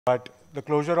But the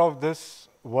closure of this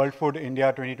World Food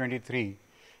India 2023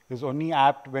 is only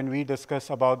apt when we discuss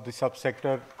about the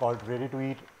subsector called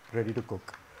ready-to-eat,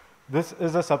 ready-to-cook. This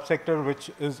is a subsector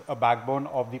which is a backbone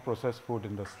of the processed food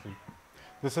industry.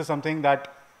 This is something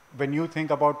that when you think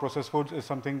about processed foods is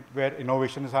something where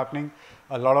innovation is happening.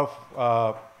 A lot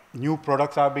of new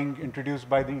products are being introduced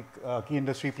by the key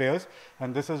industry players,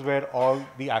 and this is where all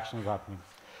the action is happening.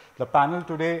 The panel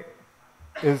today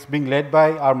is being led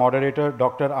by our moderator,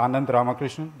 Dr. Anand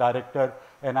Ramakrishnan, Director,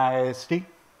 NIIST.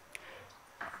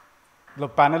 The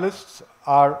panelists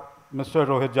are Mr.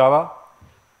 Rohit Java,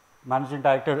 Managing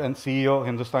Director and CEO,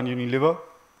 Hindustan Unilever,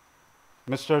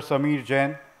 Mr. Sameer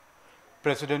Jain,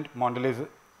 President, Mondelez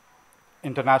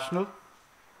International,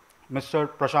 Mr.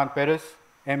 Prashant Paris,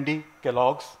 MD,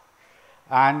 Kellogg's,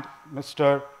 and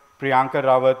Mr. Priyankar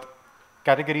Rawat,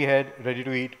 Category Head,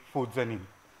 Ready-to-Eat Foods and Inn.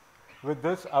 With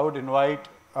this, I would invite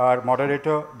our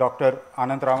moderator, Dr.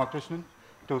 Anand Ramakrishnan,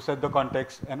 to set the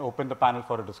context and open the panel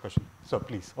for a discussion. So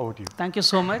please, over to you. Thank you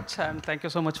so much, and thank you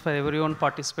so much for everyone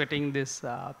participating in this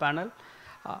panel.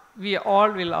 We all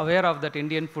will aware of that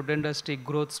Indian food industry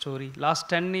growth story. Last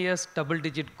 10 years,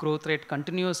 double-digit growth rate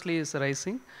continuously is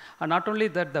rising. And not only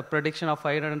that, the prediction of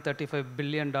 $535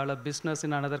 billion business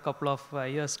in another couple of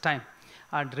years' time.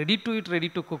 And ready-to-eat,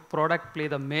 ready-to-cook product play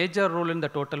the major role in the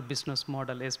total business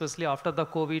model, especially after the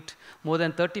COVID. More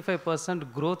than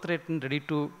 35% growth rate in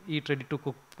ready-to-eat,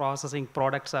 ready-to-cook processing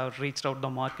products have reached out the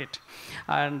market.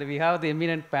 And we have the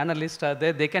eminent panelists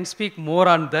there. They can speak more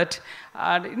on that.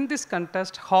 And in this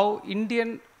contest, how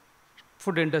Indian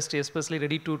food industry, especially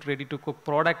ready-to-cook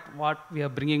product, what we are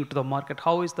bringing to the market,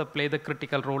 how is the play the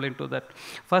critical role into that?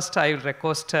 First, I will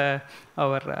request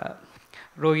our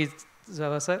Rohit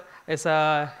Java sir is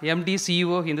a MD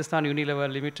CEO Hindustan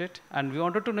Unilever Limited, and we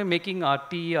wanted to know making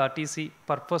RTC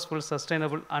purposeful,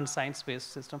 sustainable, and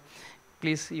science-based system.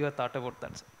 Please, your thought about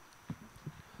that,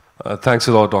 sir. Thanks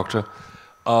a lot, Doctor.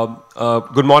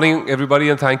 Good morning, everybody,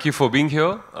 and thank you for being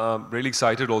here. Really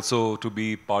excited also to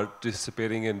be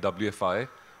participating in WFI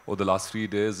over the last 3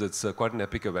 days. It's quite an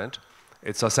epic event.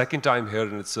 It's our second time here,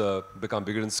 and it's become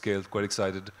bigger in scale. Quite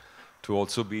excited to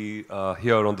also be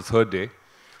here on the third day.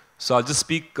 So I'll just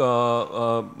speak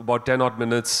about 10 odd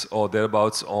minutes or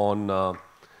thereabouts on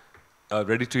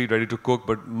ready-to-eat, ready-to-cook,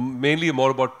 but mainly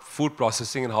more about food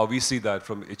processing and how we see that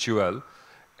from HUL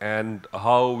and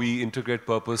how we integrate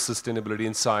purpose, sustainability,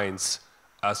 and science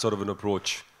as sort of an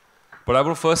approach. But I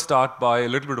will first start by a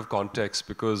little bit of context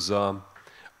because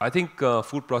I think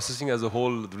food processing as a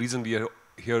whole, the reason we are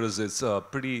here is it's a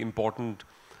pretty important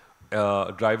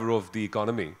driver of the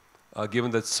economy,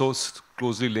 given that it's so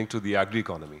closely linked to the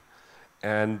agri-economy.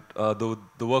 And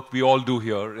the work we all do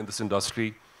here in this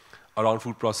industry around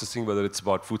food processing, whether it's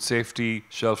about food safety,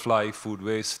 shelf life, food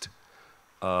waste,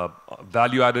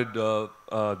 value-added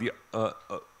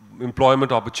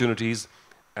employment opportunities,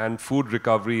 and food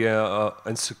recovery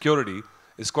and security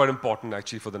is quite important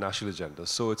actually for the national agenda.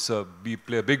 So we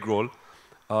play a big role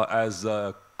as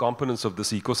components of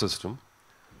this ecosystem.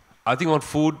 I think on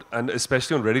food, and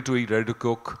especially on ready-to-eat,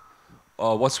 ready-to-cook,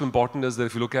 what's important is that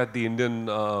if you look at the Indian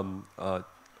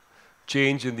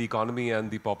change in the economy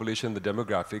and the population, the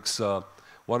demographics,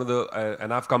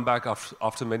 and I've come back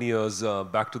after many years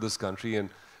back to this country,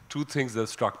 and two things that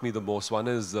struck me the most. One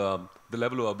is the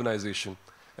level of urbanization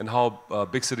and how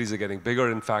big cities are getting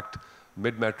bigger. In fact,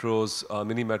 mid-metros,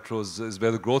 mini-metros is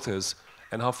where the growth is,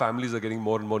 and how families are getting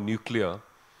more and more nuclear.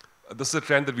 This is a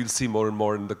trend that we'll see more and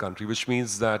more in the country, which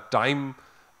means that time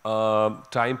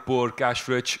poor, cash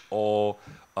rich, or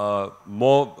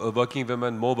more working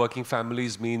women, more working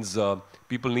families means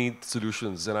people need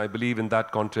solutions. And I believe in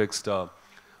that context,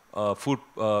 food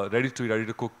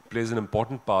ready-to-cook plays an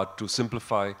important part to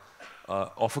simplify,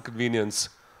 offer convenience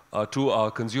to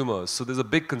our consumers. So there's a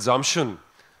big consumption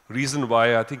reason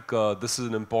why I think this is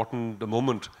an important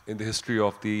moment in the history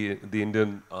of the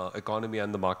Indian economy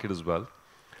and the market as well.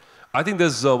 I think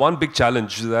there's one big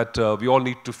challenge that we all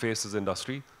need to face as an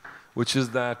industry, which is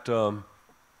that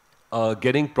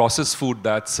getting processed food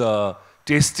that's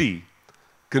tasty,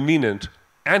 convenient,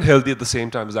 and healthy at the same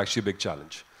time is actually a big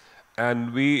challenge.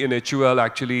 And we in HUL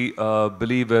actually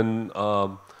believe in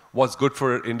what's good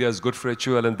for India is good for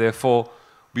HUL, and therefore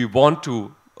we want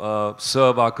to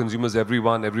serve our consumers,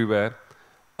 everyone, everywhere.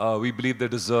 We believe they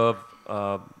deserve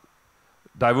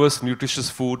diverse, nutritious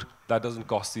food that doesn't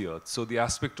cost the earth. So the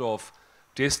aspect of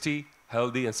tasty,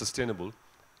 healthy, and sustainable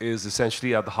is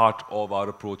essentially at the heart of our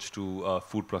approach to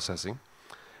food processing.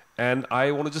 And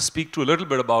I want to just speak to a little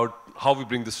bit about how we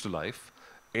bring this to life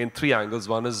in 3 angles.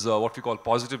 One is what we call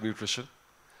positive nutrition.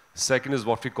 Second is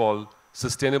what we call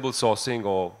sustainable sourcing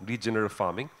or regenerative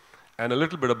farming. and a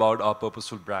little bit about our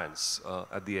purposeful brands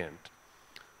at the end.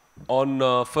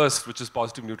 On first, which is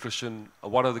positive nutrition,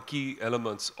 one of the key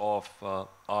elements of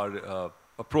our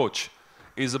approach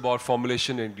is about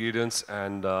formulation, ingredients,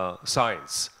 and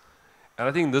science. And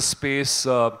I think in this space,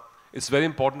 it's very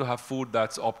important to have food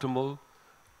that's optimal,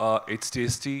 it's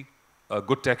tasty,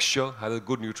 good texture, has a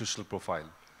good nutritional profile.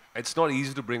 It's not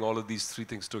easy to bring all of these three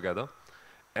things together.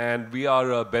 And we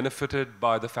are benefited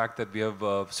by the fact that we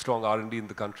have strong R&D in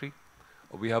the country.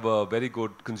 We have a very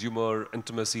good consumer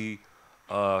intimacy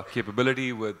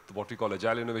capability with what we call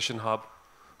Agile Innovation Hub.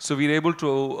 So we're able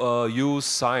to use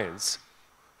science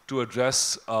to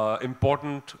address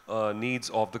important needs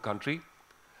of the country.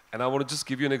 And I want to just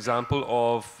give you an example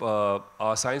of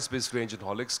our science-based range in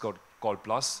Horlicks called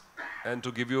Plus, and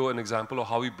to give you an example of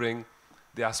how we bring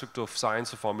the aspect of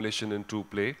science of formulation into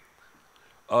play.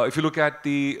 If you look at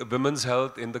the women's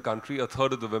health in the country, a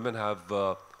third of the women have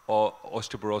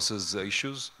osteoporosis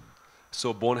issues.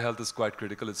 So bone health is quite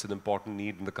critical. It's an important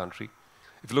need in the country.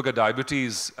 If you look at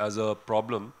diabetes as a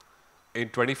problem, in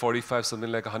 2045,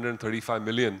 something like 135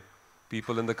 million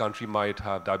people in the country might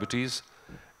have diabetes.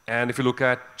 And if you look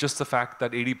at just the fact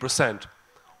that 80%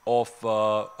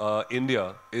 of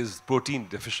India is protein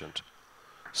deficient.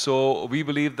 So we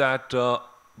believe that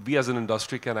we as an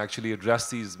industry can actually address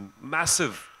these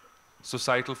massive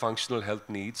societal functional health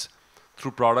needs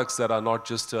through products that are not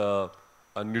just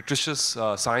nutritious,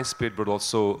 science-based, but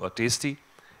also tasty.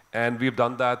 And we've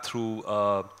done that through,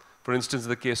 for instance, in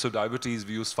the case of diabetes,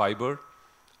 we use fiber,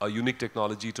 a unique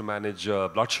technology to manage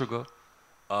blood sugar,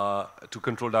 to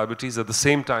control diabetes. At the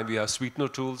same time, we have sweetener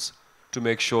tools to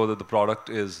make sure that the product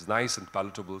is nice and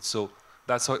palatable. So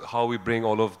that's how we bring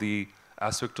all of the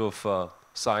aspect of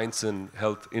science and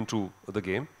health into the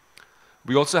game.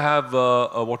 We also have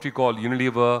what we call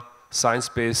Unilever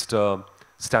science-based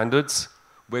standards,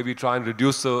 where we try and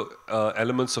reduce the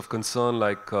elements of concern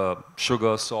like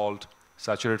sugar, salt,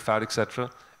 saturated fat, etc.,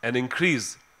 and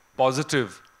increase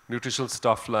positive nutritional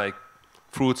stuff like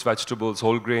fruits, vegetables,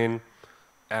 whole grain,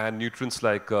 and nutrients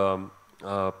like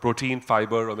protein,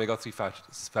 fiber, omega-3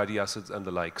 fatty acids, and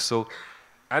the like. So,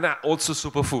 and also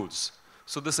superfoods.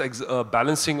 So this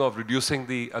balancing of reducing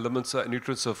the elements,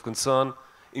 nutrients of concern,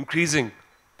 increasing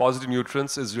positive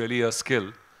nutrients is really a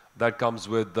skill that comes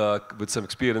with some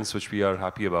experience, which we are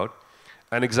happy about.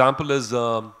 An example is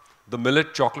the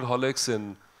millet chocolate Horlicks,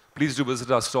 and please do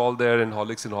visit our stall there in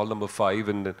Horlicks in hall number 5.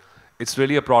 And it's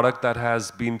really a product that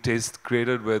has been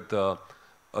created with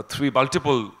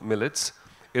multiple millets.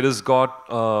 It has got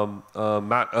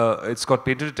it's got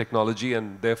patented technology,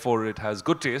 and therefore it has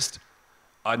good taste,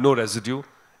 no residue,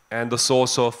 and the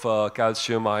source of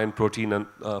calcium, iron, protein, and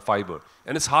fiber.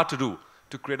 And it's hard to do,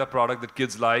 to create a product that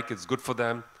kids like. It's good for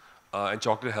them, and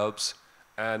chocolate helps.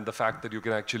 And the fact that you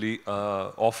can actually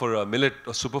offer a millet,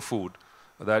 a superfood,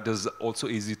 that is also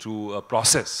easy to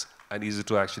process and easy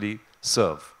to actually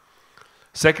serve.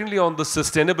 Secondly, on the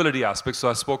sustainability aspect, so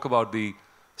I spoke about the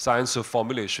science of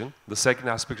formulation. The second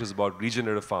aspect is about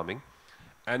regenerative farming.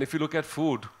 And if you look at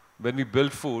food, when we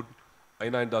build food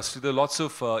in our industry, there are lots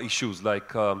of issues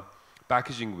like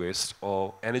packaging waste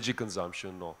or energy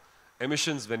consumption or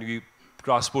emissions when we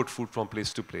transport food from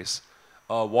place to place,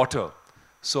 water.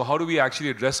 So how do we actually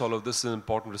address all of this?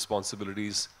 Important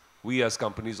responsibilities we as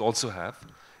companies also have.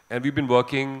 And we've been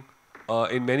working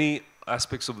in many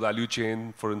aspects of the value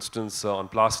chain, for instance, on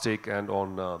plastic and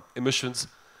on emissions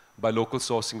by local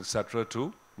sourcing, etc.,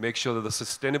 to make sure that the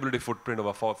sustainability footprint of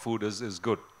our food is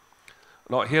good.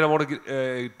 Now, here I want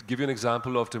to give you an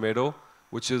example of tomato,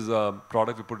 which is a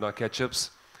product we put in our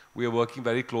ketchups. We are working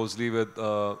very closely with,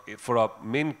 for our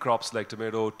main crops like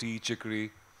tomato, tea,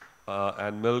 chicory,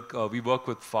 and milk. We work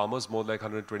with farmers, more like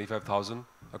 125,000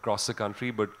 across the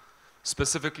country, but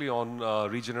specifically on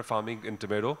regenerative farming in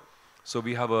tomato. So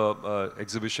we have an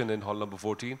exhibition in hall number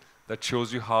 14 that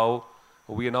shows you how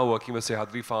we are now working with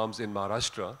Sahyadri Farms in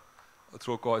Maharashtra.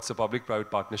 It's a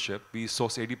public-private partnership. We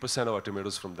source 80% of our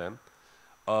tomatoes from them.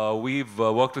 We've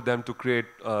worked with them to create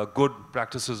good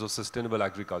practices of sustainable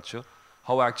agriculture.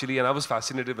 How actually, and I was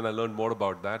fascinated when I learned more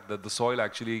about that the soil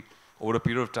actually, over a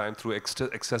period of time, through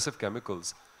excessive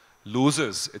chemicals,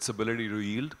 loses its ability to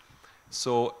yield.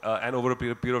 So, and over a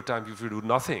period of time, if you do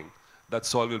nothing, that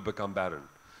soil will become barren.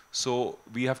 So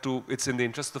we have to, it's in the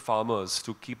interest of the farmers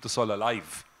to keep the soil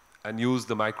alive and use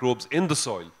the microbes in the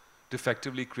soil to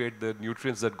effectively create the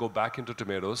nutrients that go back into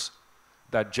tomatoes,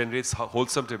 that generates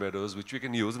wholesome tomatoes, which we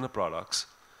can use in the products,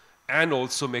 and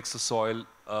also makes the soil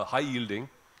high yielding.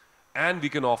 And we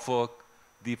can offer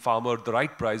the farmer the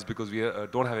right price because we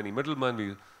don't have any middlemen.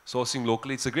 We're sourcing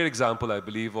locally. It's a great example, I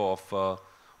believe, of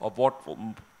what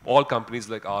all companies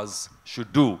like ours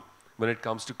should do when it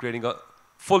comes to creating a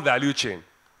full value chain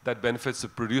that benefits the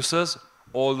producers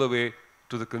all the way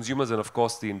to the consumers and, of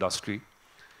course, the industry.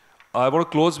 I want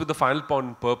to close with the final point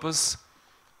on purpose.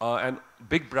 And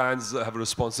big brands have a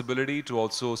responsibility to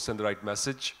also send the right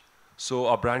message. So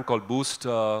our brand called Boost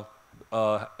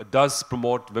does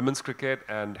promote women's cricket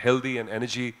and healthy and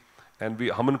energy. And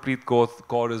Harmanpreet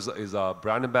Kaur is our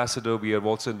brand ambassador. We have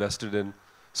also invested in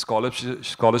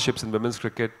scholarships in women's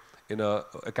cricket in an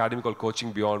academy called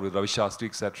Coaching Beyond with Ravi Shastri,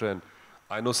 etc. And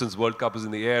I know since World Cup is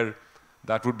in the air,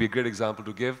 that would be a great example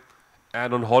to give.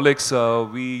 And on Horlicks,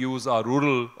 we use our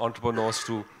rural entrepreneurs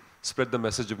to spread the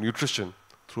message of nutrition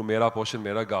through Mera Poshan,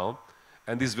 Mera Gaon.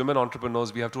 And these women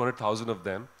entrepreneurs, we have 200,000 of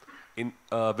them in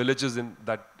villages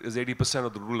that is 80%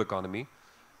 of the rural economy.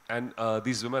 And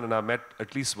these women, and I met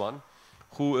at least one,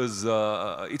 who is,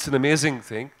 it's an amazing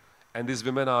thing. And these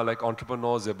women are like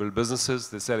entrepreneurs, they build businesses,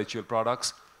 they sell HUL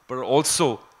products, but are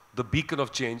also the beacon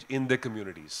of change in their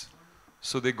communities.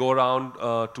 So they go around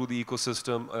to the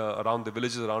ecosystem, around the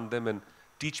villages around them, and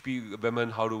teach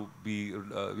women how to be,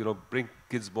 bring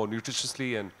kids more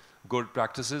nutritiously and good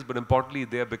practices. But importantly,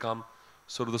 they have become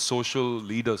sort of the social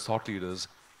leaders, thought leaders.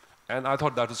 And I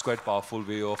thought that was quite a powerful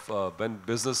way of when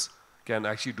business can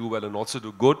actually do well and also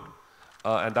do good.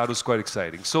 And that was quite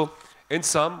exciting. So in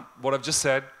sum, what I've just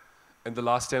said in the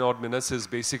last 10 odd minutes is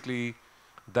basically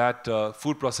that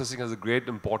food processing has a great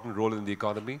important role in the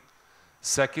economy.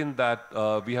 Second, that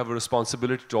we have a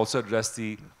responsibility to also address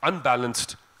the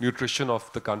unbalanced nutrition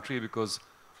of the country, because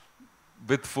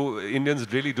with food,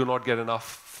 Indians really do not get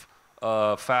enough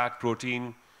fat,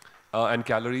 protein, and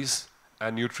calories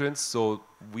and nutrients. So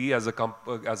we as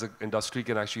an industry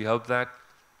can actually help that.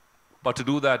 But to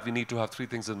do that, we need to have three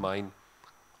things in mind.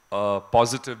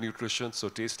 Positive nutrition, so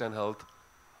taste and health.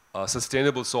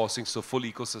 Sustainable sourcing, so full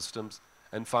ecosystems.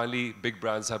 And finally, big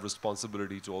brands have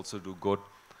responsibility to also do good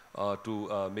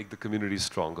to make the community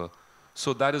stronger.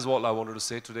 So that is what I wanted to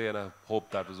say today, and I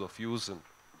hope that was of use. And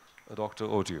Dr.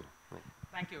 over to you.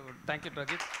 Thank you,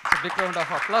 Pragit. A big round of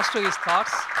applause to his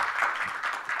thoughts.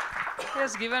 He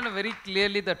has given very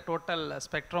clearly the total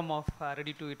spectrum of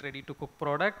ready-to-eat, ready-to-cook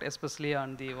product, especially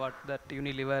on the what that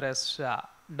Unilever has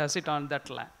does it on that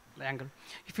angle.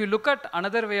 If you look at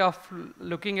another way of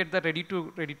looking at the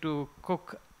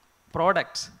ready-to-cook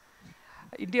products,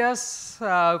 India's,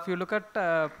 if you look at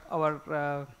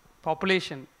our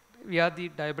population, we are the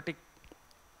diabetic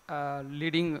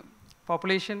leading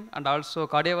population and also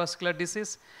cardiovascular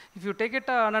disease. If you take it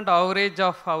on an average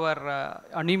of our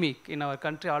anemic in our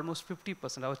country, almost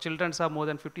 50%. Our children are more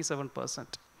than 57%.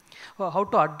 Well, how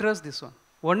to address this one?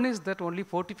 One is that only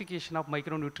fortification of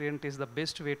micronutrient is the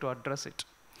best way to address it.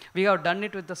 We have done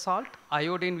it with the salt.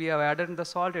 Iodine we have added in the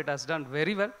salt. It has done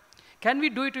very well. Can we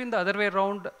do it in the other way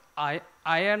around?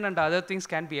 Iron and other things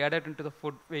can be added into the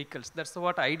food vehicles. That's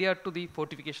what idea to the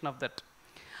fortification of that.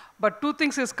 But two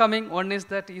things is coming. One is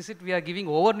that is it we are giving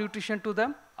over nutrition to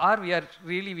them, or we are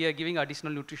giving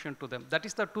additional nutrition to them. That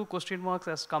is the two question marks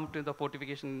has come to the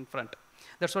fortification in front.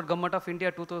 That's what Government of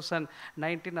India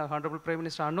 2019, our Honorable Prime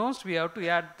Minister announced. We have to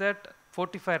add that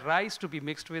fortified rice to be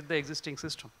mixed with the existing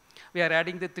system. We are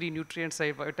adding the three nutrients,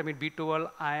 vitamin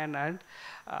B12, iron, and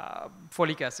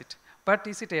folic acid. But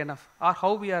is it enough? Or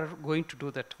how we are going to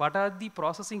do that? What are the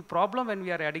processing problem when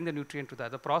we are adding the nutrient to that?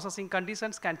 The processing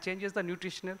conditions can change the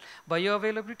nutritional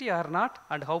bioavailability or not,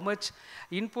 and how much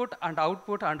input and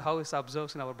output and how it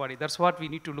absorbs in our body. That's what we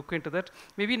need to look into that.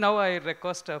 Maybe now I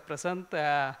request Prasant,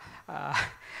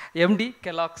 MD,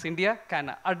 Kellogg's India,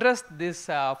 can address these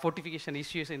fortification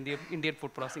issues in the Indian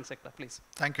food processing sector, please.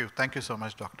 Thank you. Thank you so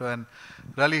much, Doctor. And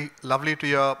really lovely to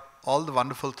hear all the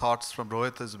wonderful thoughts from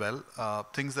Rohit as well,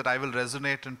 things that I will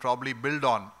resonate and probably build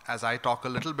on as I talk a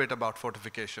little bit about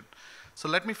fortification. So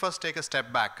let me first take a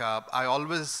step back.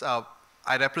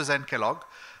 I represent Kellogg,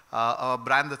 a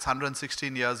brand that's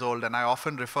 116 years old, and I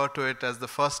often refer to it as the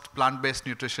first plant-based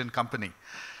nutrition company.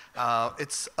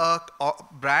 It's a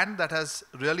brand that has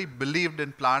really believed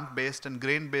in plant-based and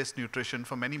grain-based nutrition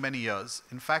for many, many years.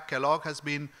 In fact, Kellogg has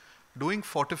been doing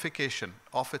fortification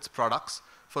of its products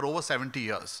for over 70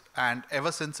 years. And ever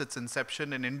since its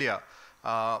inception in India,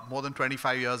 more than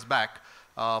 25 years back,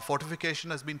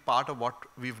 fortification has been part of what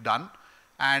we've done.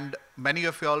 And many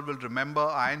of you all will remember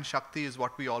Iron Shakti is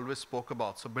what we always spoke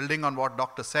about. So building on what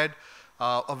Doctor said,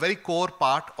 a very core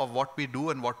part of what we do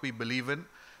and what we believe in.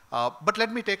 But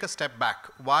let me take a step back.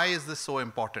 Why is this so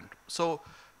important? So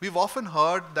we've often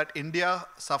heard that India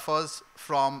suffers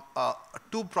from a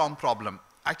two-pronged problem.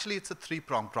 Actually, it's a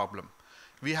three-pronged problem.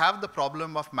 We have the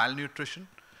problem of malnutrition,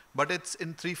 but it's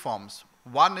in three forms.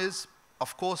 One is,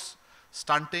 of course,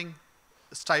 stunting,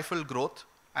 stifled growth,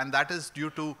 and that is due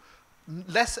to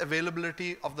less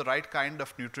availability of the right kind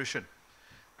of nutrition.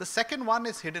 The second one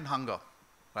is hidden hunger,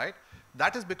 right?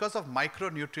 That is because of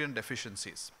micronutrient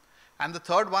deficiencies. And the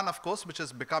third one, of course, which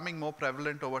is becoming more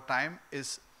prevalent over time,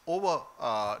 is over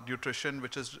nutrition,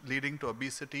 which is leading to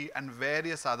obesity and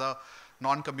various other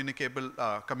non-communicable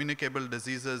communicable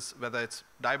diseases, whether it's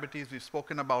diabetes, we've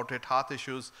spoken about it, heart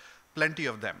issues, plenty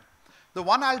of them. The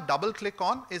one I'll double click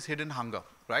on is hidden hunger,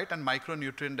 right, and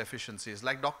micronutrient deficiencies.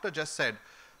 Like Doctor just said,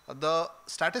 the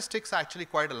statistics are actually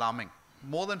quite alarming.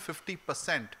 More than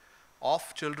 50%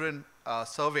 of children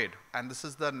surveyed, and this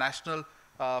is the National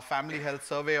Family Health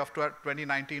Survey of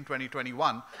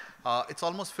 2019-2021, it's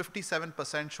almost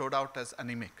 57% showed out as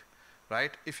anemic,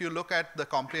 right? If you look at the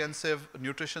comprehensive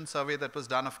nutrition survey that was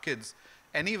done of kids,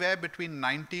 anywhere between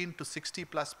 19 to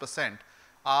 60+%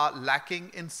 are lacking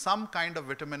in some kind of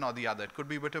vitamin or the other. It could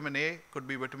be vitamin A, could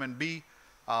be vitamin B,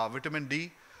 vitamin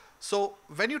D. So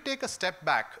when you take a step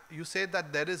back, you say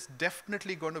that there is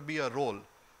definitely going to be a role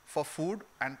for food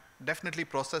and definitely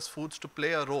processed foods to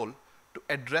play a role to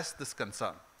address this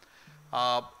concern.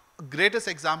 Greatest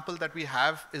example that we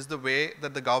have is the way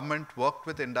that the government worked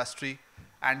with industry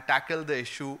and tackled the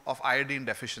issue of iodine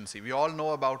deficiency. We all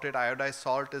know about it. Iodized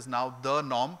salt is now the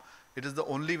norm. It is the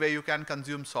only way you can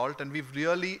consume salt, and we've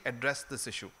really addressed this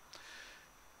issue.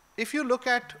 If you look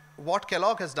at what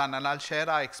Kellogg has done, and I'll share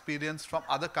our experience from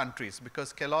other countries,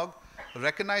 because Kellogg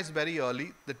recognized very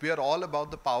early that we are all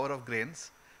about the power of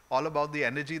grains, all about the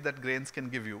energy that grains can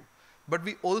give you. But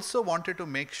we also wanted to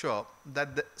make sure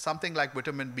that something like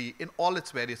vitamin B in all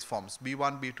its various forms,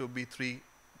 B1, B2, B3,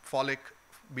 folic,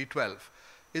 B12,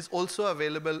 is also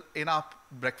available in our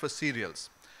breakfast cereals.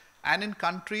 And in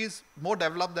countries more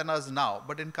developed than us now,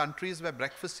 but in countries where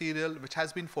breakfast cereal, which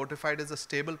has been fortified as a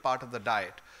stable part of the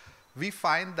diet, we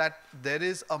find that there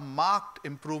is a marked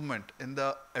improvement in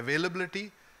the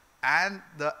availability and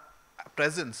the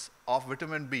presence of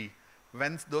vitamin B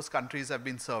when those countries have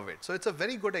been surveyed. So it's a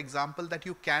very good example that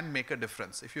you can make a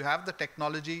difference. If you have the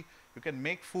technology, you can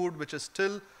make food which is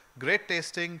still great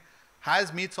tasting,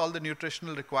 meets all the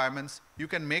nutritional requirements, you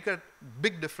can make a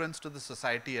big difference to the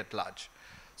society at large.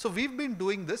 So we've been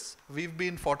doing this. We've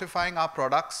been fortifying our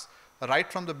products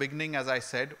right from the beginning, as I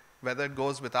said, whether it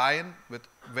goes with iron, with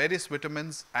various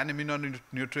vitamins and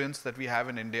immunonutrients that we have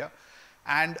in India.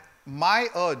 And my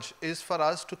urge is for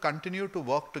us to continue to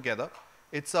work together.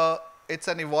 It's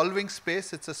an evolving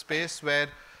space. It's a space where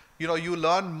you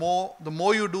learn more. The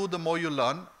more you do, the more you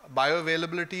learn.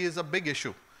 Bioavailability is a big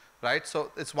issue, right?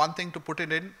 So it's one thing to put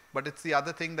it in, but it's the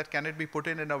other thing that can it be put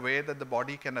in a way that the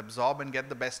body can absorb and get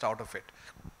the best out of it.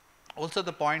 Also,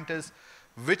 the point is,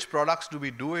 which products do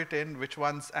we do it in, which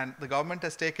ones, and the government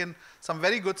has taken some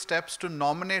very good steps to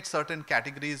nominate certain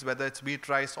categories, whether it's wheat,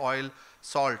 rice, oil,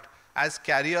 salt, as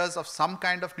carriers of some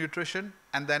kind of nutrition,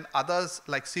 and then others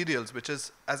like cereals, which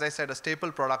is, as I said, a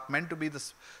staple product meant to be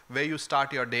this where you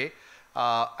start your day,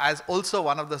 as also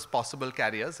one of those possible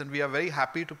carriers, and we are very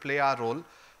happy to play our role.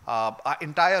 Our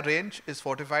entire range is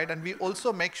fortified, and we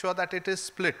also make sure that it is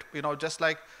split. Just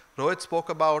like Rohit spoke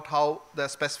about how the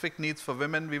specific needs for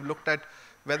women, we've looked at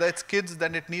whether it's kids,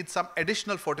 then it needs some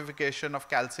additional fortification of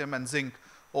calcium and zinc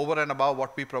over and above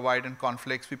what we provide in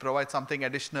cornflakes. We provide something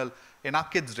additional in our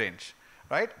kids range,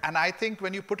 right? And I think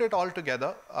when you put it all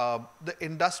together, the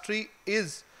industry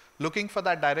is looking for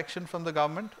that direction from the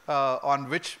government on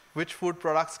which food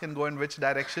products can go in which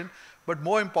direction. But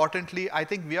more importantly, I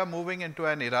think we are moving into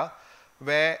an era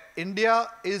where India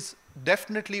is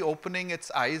definitely opening its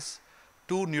eyes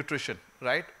to nutrition,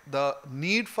 right? The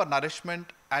need for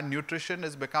nourishment and nutrition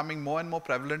is becoming more and more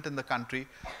prevalent in the country.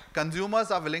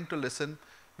 Consumers are willing to listen.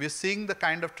 We're seeing the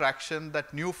kind of traction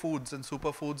that new foods and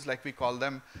superfoods, like we call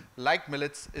them, like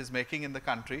millets, is making in the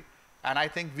country. And I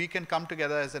think we can come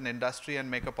together as an industry and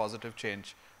make a positive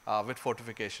change with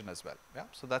fortification as well. Yeah,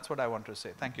 so that's what I want to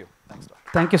say. Thank you. Thanks,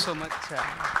 Doctor. Thank you so much,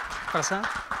 Prasad.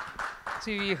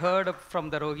 See, we heard from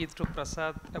the Rohit to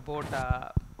Prasad about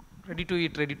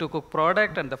ready-to-eat, ready-to-cook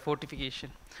product and the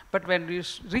fortification. But when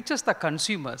it reaches the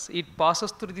consumers, it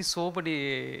passes through so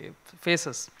many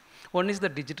phases. One is the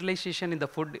digitalization in the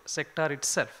food sector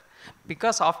itself.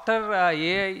 Because after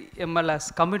AI, ML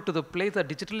has come into the play, the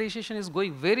digitalization is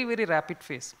going very, very rapid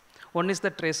phase. One is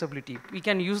the traceability. We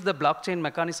can use the blockchain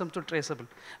mechanism to traceable.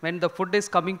 When the food is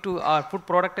coming to, our food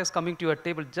product is coming to your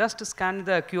table, just scan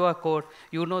the QR code.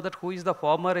 You know that who is the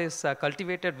farmer is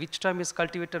cultivated, which time is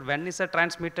cultivated, when is it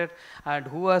transmitted, and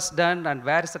who has done, and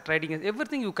where is the trading.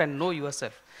 Everything you can know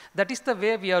yourself. That is the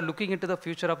way we are looking into the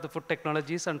future of the food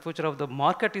technologies and future of the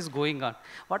market is going on.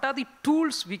 What are the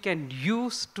tools we can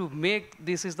use to make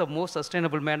this is the most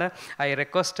sustainable manner? I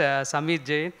request Samir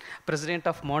Jain, President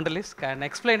of Mondelez, can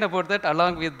explain about about that.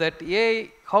 Along with that,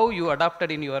 AI, how you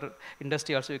adapted in your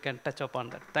industry also, you can touch upon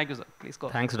that. Thank you, sir. Please go.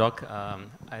 Thanks, Doc.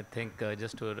 I think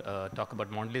just to talk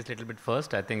about Mondelez a little bit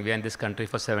first, I think we are in this country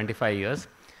for 75 years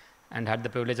and had the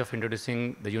privilege of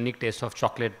introducing the unique taste of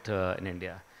chocolate in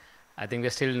India. I think we're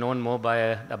still known more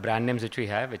by the brand names which we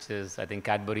have, which is, I think,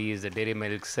 Cadbury's, the Dairy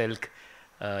Milk, Silk,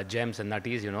 Gems, and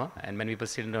Nutties, you know. And many people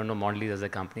still don't know Mondelez as a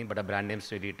company, but our brand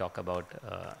names really talk about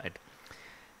it.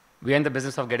 We are in the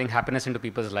business of getting happiness into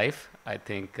people's life. I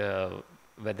think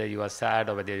whether you are sad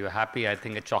or whether you're happy, I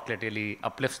think a chocolate really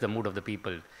uplifts the mood of the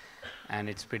people. And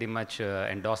it's pretty much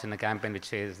endorsed in a campaign which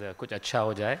says, kuch acha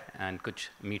ho jaye and kuch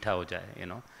meetha ho jaye, you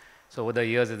know. So over the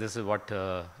years, this is what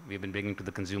we've been bringing to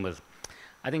the consumers.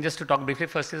 I think just to talk briefly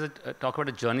first is talk about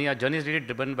a journey. Our journey is really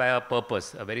driven by a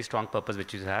purpose, a very strong purpose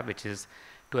which we have, which is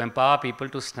to empower people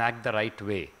to snack the right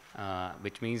way,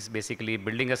 which means basically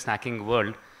building a snacking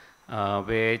world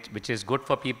which is good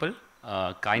for people,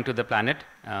 kind to the planet,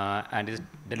 and is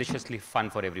deliciously fun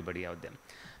for everybody out there.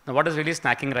 Now, what does really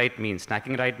snacking right mean?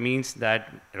 Snacking right means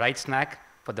that right snack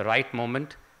for the right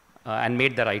moment and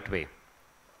made the right way.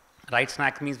 Right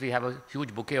snack means we have a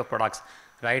huge bouquet of products,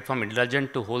 right from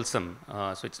indulgent to wholesome.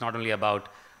 So it's not only about,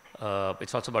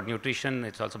 it's also about nutrition,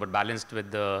 it's also about balanced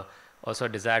with the also a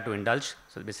desire to indulge.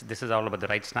 So this is all about the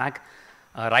right snack.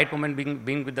 Right moment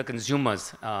being with the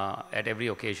consumers at every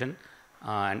occasion,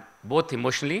 and both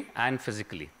emotionally and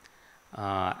physically.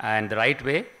 And the right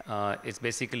way is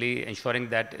basically ensuring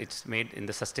that it's made in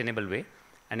the sustainable way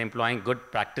and employing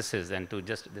good practices. And to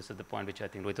just, this is the point which I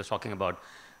think Rohit was talking about,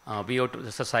 we owe to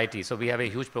the society. So we have a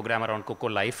huge program around Cocoa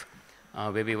Life,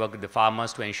 where we work with the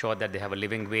farmers to ensure that they have a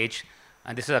living wage.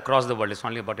 And this is across the world. It's not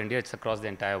only about India, it's across the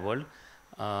entire world.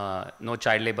 No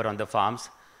child labor on the farms.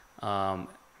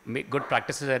 Make good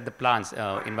practices at the plants.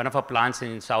 In one of our plants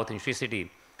in South, in Sri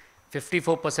City,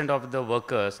 54% of the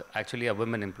workers actually are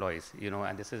women employees, you know,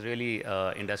 and this is really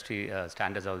industry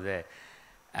standards out there.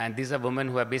 And these are women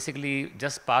who have basically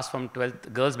just passed from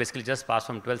 12th, girls basically just passed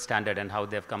from 12th standard and how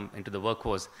they've come into the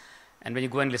workforce. And when you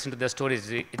go and listen to their stories,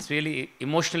 it's really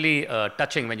emotionally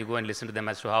touching when you go and listen to them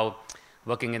as to how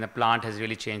working in a plant has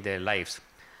really changed their lives.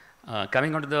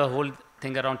 Coming on to the whole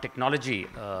thing around technology,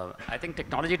 I think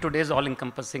technology today is all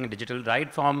encompassing and digital,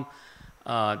 right from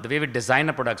the way we design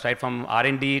our products, right from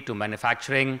R&D to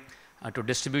manufacturing to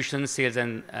distribution, sales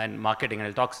and marketing, and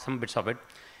I'll talk some bits of it.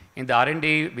 In the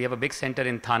R&D, we have a big center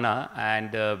in Thana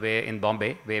and where in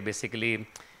Bombay, where basically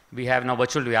we have now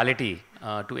virtual reality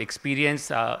to experience,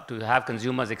 to have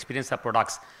consumers experience our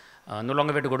products. No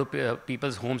longer we have to go to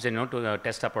people's homes and, you know, to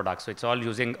test our products. So it's all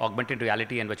using augmented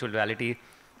reality and virtual reality.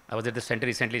 I was at the center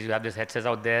recently, you have these headsets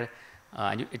out there.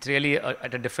 It's really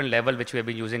at a different level, which we have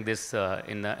been using this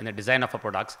in the design of our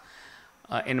products.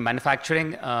 In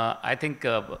manufacturing, I think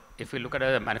if we look at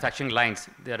the manufacturing lines,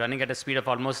 they're running at a speed of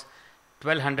almost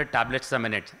 1,200 tablets a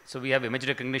minute. So we have image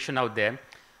recognition out there,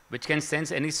 which can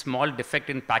sense any small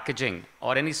defect in packaging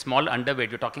or any small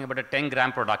underweight. You're talking about a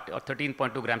 10-gram product or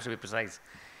 13.2 grams to be precise.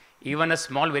 Even a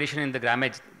small variation in the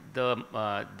grammage,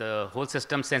 the whole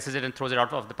system senses it and throws it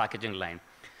out of the packaging line.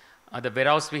 The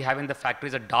warehouse we have in the factory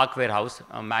is a dark warehouse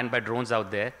manned by drones out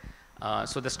there.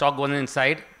 So the stock goes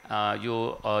inside.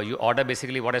 You order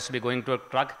basically what has to be going to a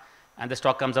truck, and the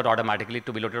stock comes out automatically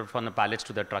to be loaded from the pallets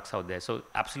to the trucks out there. So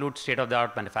absolute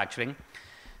state-of-the-art manufacturing.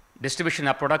 Distribution,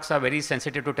 our products are very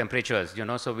sensitive to temperatures, you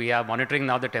know, so we are monitoring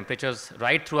now the temperatures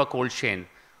right through a cold chain,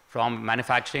 from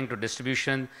manufacturing to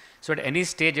distribution. So at any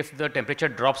stage, if the temperature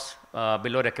drops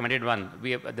below recommended one,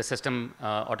 the system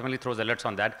automatically throws alerts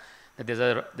on that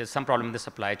there's some problem in the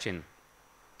supply chain.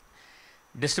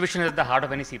 Distribution is at the heart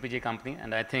of any CPG company,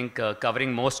 and I think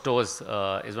covering more stores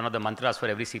is one of the mantras for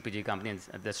every CPG company,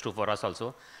 and that's true for us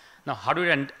also. Now, how do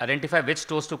we identify which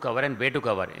stores to cover and where to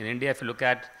cover? In India, if you look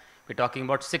at, we're talking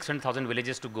about 600,000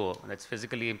 villages to go. That's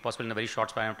physically impossible in a very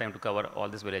short span of time to cover all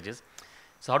these villages.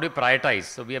 So how do we prioritize?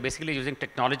 So we are basically using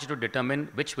technology to determine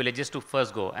which villages to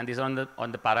first go, and these are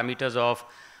on the parameters of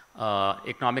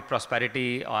economic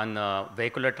prosperity, on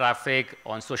vehicular traffic,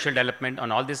 on social development,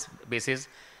 on all these bases.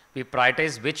 We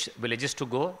prioritize which villages to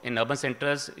go in urban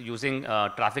centers using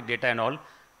traffic data and all,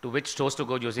 to which stores to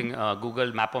go using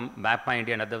Google, Map My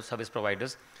India and other service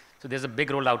providers. So there's a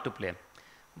big role out to play.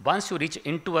 Once you reach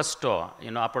into a store, you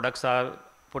know, our products are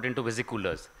put into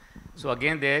visi-coolers. So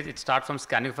again, there it starts from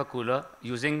scanning of a cooler,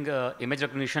 using image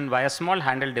recognition via a small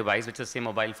handheld device, which is the same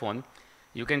mobile phone.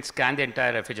 You can scan the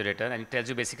entire refrigerator, and it tells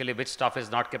you basically which stuff is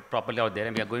not kept properly out there.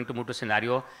 And we are going to move to a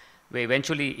scenario where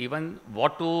eventually even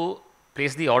what to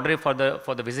place the order for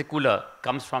the visi-cooler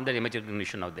comes from the image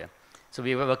recognition out there. So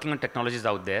we were working on technologies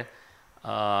out there.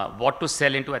 What to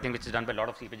sell into, I think, which is done by a lot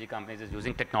of CPG companies, is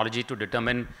using technology to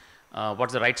determine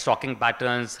what's the right stocking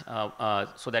patterns,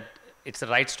 so that it's the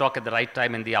right stock at the right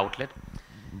time in the outlet.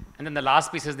 And then the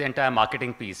last piece is the entire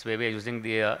marketing piece, where we are using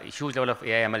the huge level of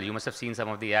AI/ML. You must have seen some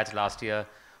of the ads last year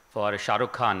for Shah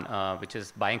Rukh Khan, which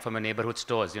is buying from your neighborhood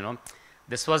stores, you know.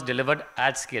 This was delivered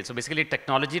at scale. So basically,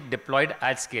 technology deployed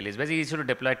at scale. It's very easy to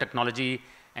deploy technology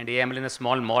and AI/ML in a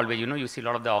small mall where, you know, you see a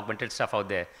lot of the augmented stuff out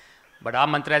there. But our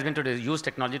mantra has been to use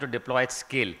technology to deploy at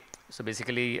scale. So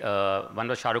basically, one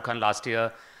was Shah Rukh Khan last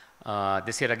year.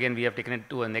 This year, again, we have taken it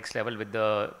to a next level with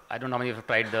the, I don't know how many have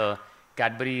tried the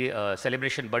Cadbury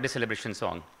birthday celebration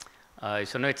song.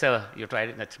 So no, you tried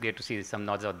it, that's great to see some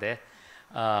nods out there.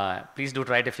 Please do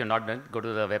try it if you're not done, go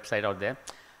to the website out there.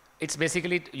 It's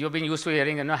basically, you've been used to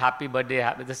hearing, you know, happy birthday,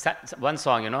 one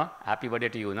song, you know, happy birthday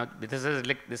to you. You know, this is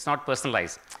like, it's not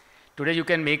personalized. Today you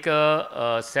can make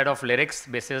a set of lyrics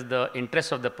based on the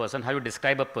interest of the person, how you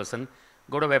describe a person.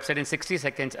 Go to a website, in 60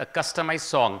 seconds, a customized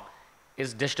song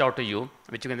is dished out to you,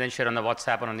 which you can then share on the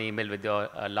WhatsApp or on the email with your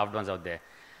loved ones out there.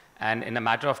 And in a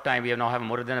matter of time, we now have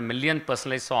more than 1 million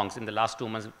personalized songs in the last 2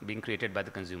 months being created by the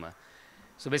consumer.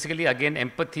 So basically, again,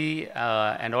 empathy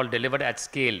and all delivered at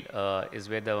scale is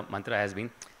where the mantra has been.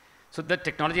 So the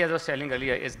technology, as I was telling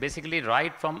earlier, is basically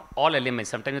right from all elements.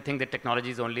 Sometimes you think that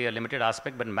technology is only a limited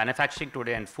aspect, but manufacturing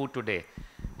today and food today,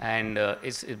 and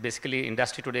is basically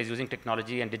industry today is using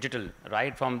technology and digital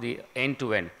right from the end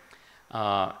to end.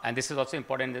 And this is also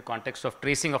important in the context of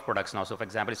tracing of products now. So for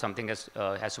example, if something has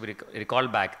to be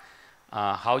recalled back,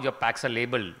 how your packs are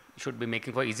labeled should be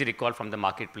making for easy recall from the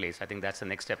marketplace. I think that's the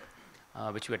next step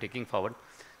which we are taking forward.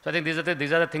 So I think these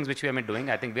are the things which we have been doing.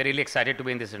 I think we're really excited to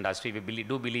be in this industry. We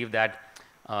do believe that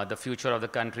the future of the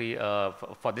country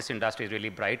for this industry is really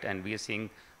bright, and we are seeing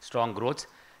strong growth.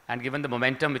 And given the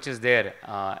momentum which is there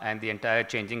and the entire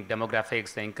changing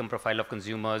demographics, the income profile of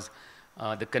consumers,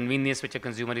 the convenience which a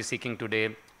consumer is seeking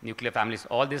today, nuclear families,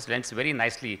 all this lends very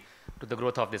nicely to the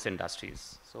growth of these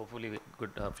industries. So hopefully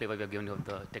good flavor we have given you of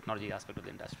the technology aspect of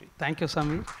the industry. Thank you,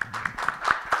 Samir.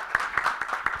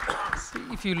 See,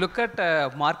 if you look at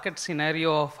market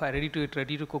scenario of ready-to-eat,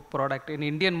 ready-to-cook product, in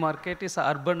Indian market is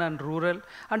urban and rural,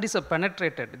 and is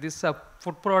penetrated. This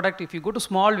food product, if you go to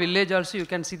small village also, you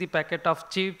can see the packet of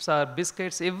chips or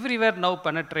biscuits everywhere now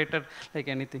penetrated like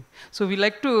anything. So we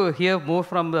like to hear more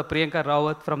from Priyanka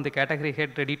Rawat from the category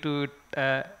head ready-to-eat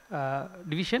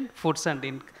division, foods and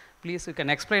ink. Please, you can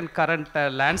explain current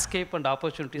landscape and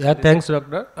opportunities. Yeah, thanks,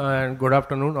 Doctor, and good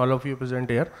afternoon, all of you present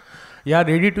here. Yeah,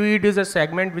 ready-to-eat is a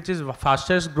segment which is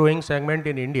fastest growing segment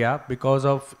in India because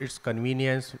of its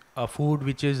convenience, a food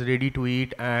which is ready to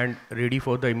eat and ready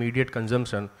for the immediate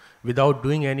consumption without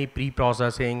doing any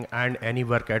pre-processing and any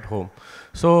work at home.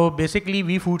 So basically,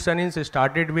 we Food Science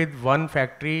started with one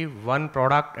factory, one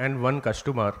product and one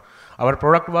customer. Our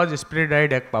product was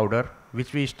spray-dried egg powder,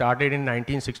 which we started in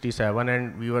 1967,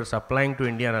 and we were supplying to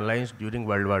Indian Airlines during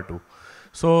World War II.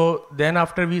 So then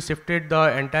after we shifted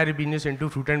the entire business into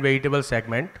fruit and vegetable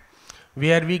segment,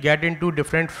 where we get into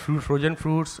different frozen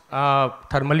fruits,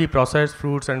 thermally processed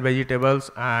fruits and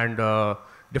vegetables, and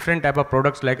different type of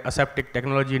products like aseptic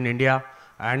technology in India.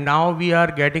 And now we are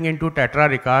getting into Tetra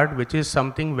Recard, which is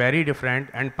something very different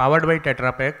and powered by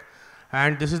Tetra Pak.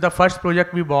 And this is the first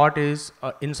project we bought is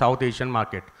in South Asian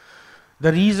market.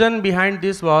 The reason behind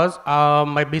this was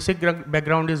my basic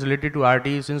background is related to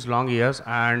RT since long years,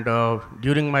 and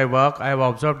during my work I have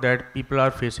observed that people are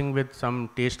facing with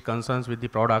some taste concerns with the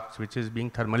products which is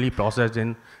being thermally processed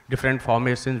in different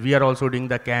formats, since we are also doing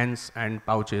the cans and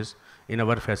pouches in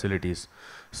our facilities.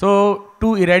 So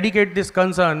to eradicate this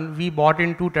concern, we bought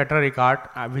into Tetra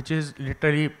Recart, which is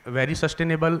literally very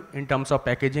sustainable in terms of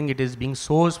packaging. It is being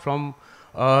sourced from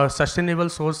sustainable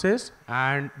sources,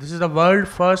 and this is the world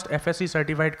first FSC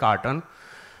certified carton.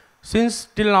 Since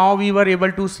till now we were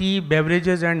able to see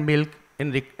beverages and milk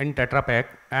in Tetra Pak,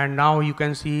 and now you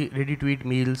can see ready to eat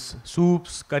meals,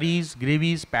 soups, curries,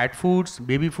 gravies, pet foods,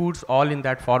 baby foods, all in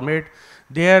that format.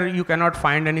 There you cannot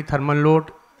find any thermal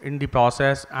load in the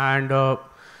process, and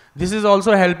this is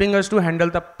also helping us to handle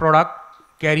the product,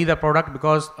 carry the product,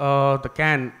 because the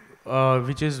can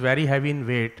which is very heavy in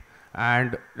weight,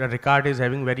 and the Recart is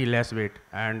having very less weight,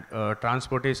 and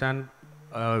transportation,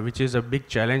 which is a big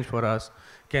challenge for us,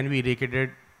 can be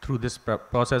eradicated through this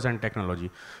process and technology.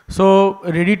 So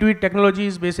ready-to-eat technology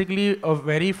is basically a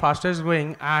very fastest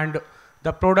growing, and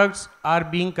the products are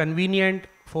being convenient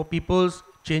for people's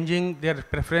changing their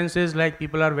preferences. Like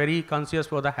people are very conscious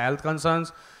for the health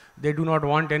concerns. They do not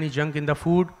want any junk in the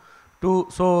food.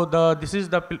 This is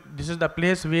the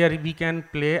place where we can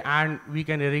play, and we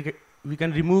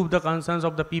can remove the concerns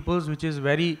of the peoples, which is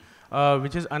very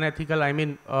which is unethical. I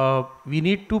mean, we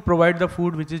need to provide the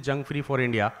food which is junk free for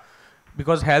India.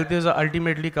 because health is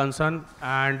ultimately concern,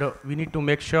 and we need to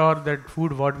make sure that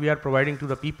food what we are providing to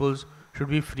the peoples should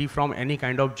be free from any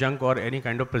kind of junk or any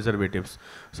kind of preservatives.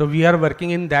 So we are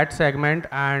working in that segment,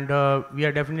 and we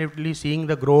are definitely seeing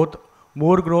the growth,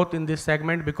 more growth in this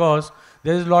segment, because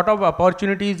there is a lot of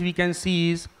opportunities we can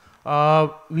see is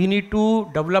we need to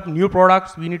develop new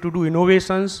products, we need to do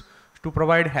innovations to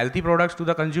provide healthy products to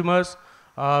the consumers.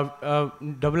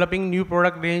 Developing new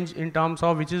product range in terms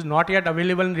of which is not yet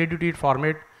available in ready-to-eat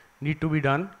format need to be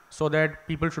done, so that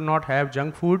people should not have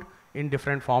junk food in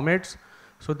different formats.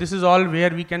 So this is all where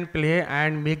we can play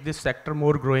and make this sector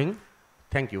more growing.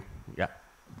 Thank you. Yeah.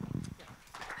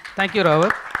 Thank you,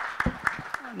 Rahul.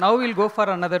 Now we'll go for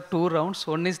another 2 rounds.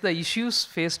 One is the issues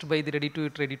faced by the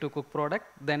ready-to-eat, ready-to-cook product,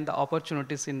 then the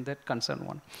opportunities in that concern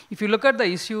one. If you look at the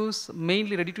issues,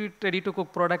 mainly ready-to-eat,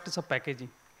 ready-to-cook product is a packaging.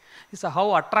 It's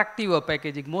how attractive a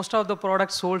packaging. Most of the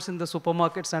products sold in the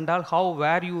supermarkets and all, how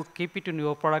where you keep it in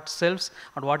your product shelves,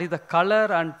 and what is the color,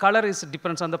 and color is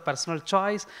depends on the personal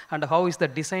choice, and how is the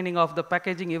designing of the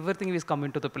packaging, everything is come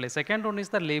into the place. Second one is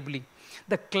the labeling.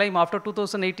 The claim, after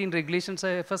 2018 regulations,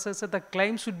 FSS said the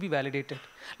claim should be validated.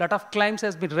 Lot of claims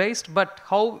has been raised, but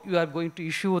how you are going to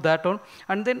issue that one,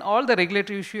 and then all the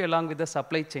regulatory issue along with the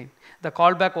supply chain. The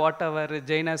callback, whatever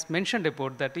Jain has mentioned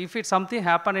about that, if it's something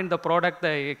happen in the product,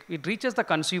 it reaches the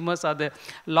consumers at the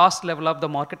last level of the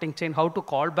marketing chain, how to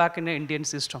call back in the Indian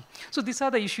system. So these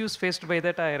are the issues faced by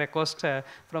that. I request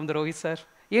from the Rohit sir,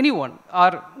 anyone,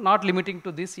 are not limiting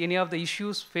to this, any of the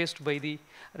issues faced by the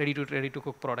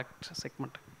ready-to-cook product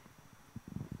segment.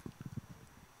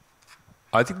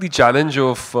 I think the challenge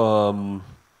of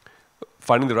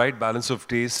finding the right balance of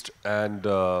taste and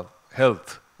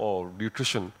health or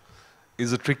nutrition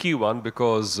is a tricky one,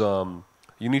 because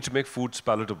you need to make foods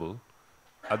palatable.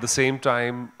 At the same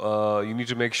time, you need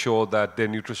to make sure that they're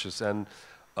nutritious, and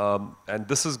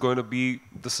this is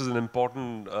an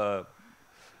important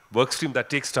work stream that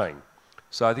takes time.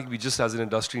 So I think we just as an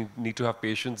industry need to have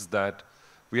patience, that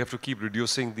we have to keep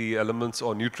reducing the elements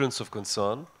or nutrients of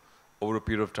concern over a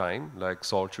period of time, like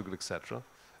salt, sugar, etc.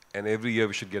 And every year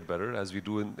we should get better. As we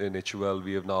do in HUL,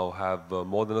 we now have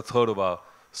more than a third of our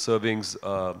servings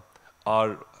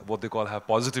are what they call have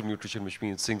positive nutrition, which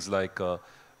means things like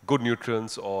good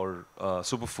nutrients or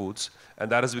superfoods,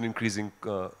 and that has been increasing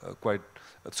quite.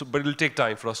 So, but it will take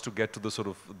time for us to get to the sort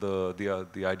of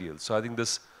the ideal. So I think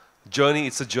this journey,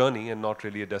 it's a journey and not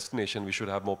really a destination. We should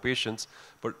have more patience,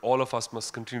 but all of us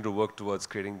must continue to work towards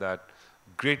creating that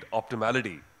great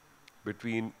optimality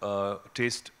between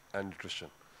taste and nutrition,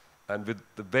 and with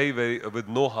the with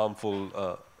no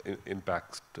harmful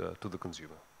impacts to the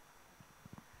consumer.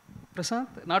 Prashant,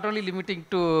 not only limiting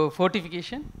to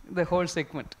fortification, the whole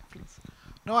segment, please.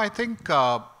 No, I think,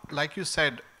 like you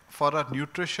said, for a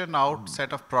nutrition out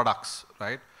set of products,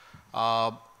 right?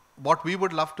 What we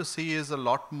would love to see is a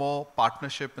lot more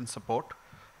partnership and support.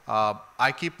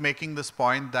 I keep making this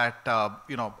point that,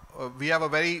 we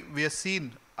are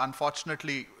seen,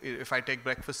 unfortunately, if I take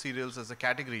breakfast cereals as a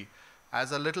category,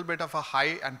 as a little bit of a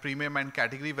high and premium end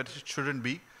category, which it shouldn't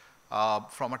be.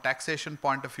 From a taxation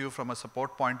point of view, from a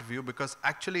support point of view, because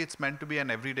actually it's meant to be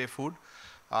an everyday food.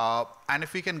 And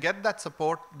if we can get that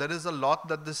support, there is a lot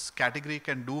that this category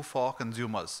can do for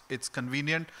consumers. It's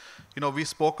convenient. We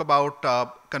spoke about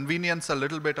convenience a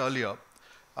little bit earlier.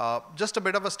 Just a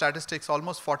bit of a statistics,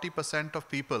 almost 40% of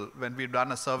people, when we've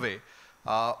done a survey,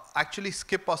 actually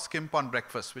skip or skimp on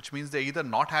breakfast, which means they're either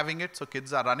not having it, so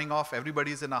kids are running off,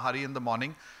 everybody's in a hurry in the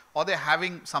morning, or they're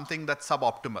having something that's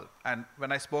suboptimal. And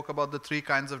when I spoke about the 3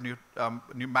 kinds of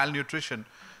malnutrition,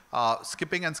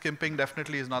 skipping and skimping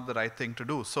definitely is not the right thing to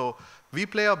do. So we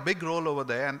play a big role over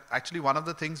there, and actually one of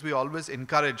the things we always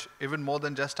encourage, even more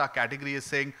than just our category, is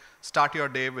saying kickstart your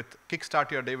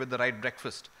day with the right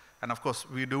breakfast. And of course,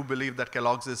 we do believe that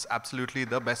Kellogg's is absolutely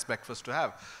the best breakfast to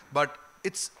have. But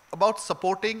it's about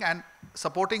supporting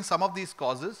some of these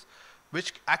causes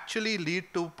which actually lead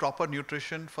to proper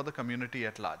nutrition for the community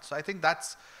at large. So I think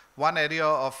that's one area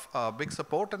of big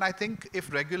support, and I think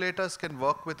if regulators can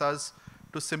work with us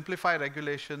to simplify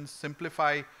regulations,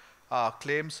 simplify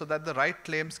claims so that the right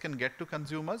claims can get to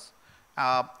consumers,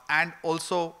 and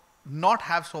also not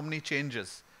have so many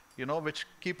changes, which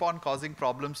keep on causing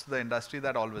problems to the industry,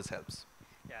 that always helps.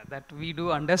 Yeah, that we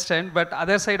do understand, but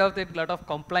other side of it, lot of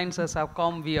compliances have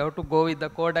come. We have to go with the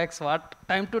codex. What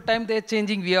time to time they're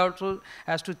changing. We also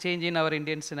has to change in our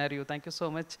Indian scenario. Thank you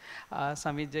so much,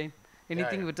 Samit Jain.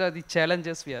 Anything which are the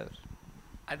challenges we have?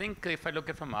 I think if I look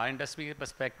at from our industry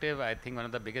perspective, I think one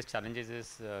of the biggest challenges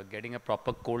is getting a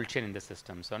proper cold chain in the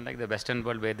system. So unlike the Western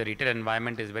world where the retail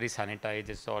environment is very sanitized,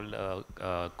 it's all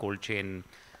cold chain,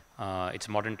 it's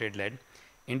modern trade led.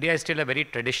 India is still a very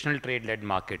traditional trade-led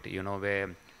market, you know,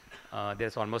 where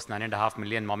there's almost 9.5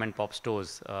 million mom and pop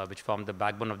stores, which form the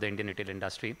backbone of the Indian retail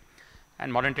industry.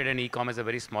 And modern trade and e-commerce is a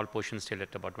very small portion, still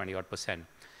at about 20% odd.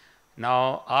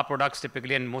 Now, our products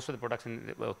typically, and most of the products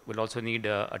will also need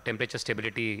a temperature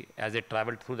stability as they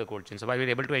travel through the cold chain. So while we're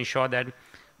able to ensure that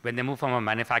when they move from a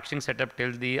manufacturing setup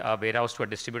till the warehouse to a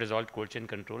distributor is all cold chain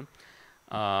control,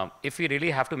 if we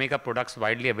really have to make our products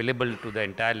widely available to the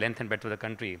entire length and breadth of the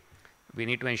country, we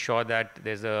need to ensure that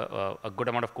there's a good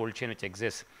amount of cold chain which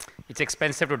exists. It's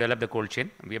expensive to develop the cold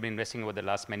chain. We have been investing over the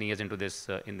last many years into this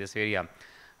in this area,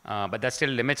 but that still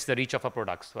limits the reach of our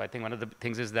products. So I think one of the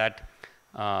things is that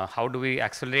how do we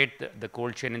accelerate the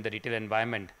cold chain in the retail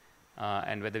environment,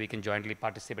 and whether we can jointly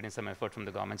participate in some effort from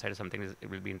the government side is something it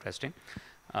will be interesting.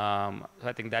 So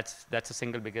I think that's the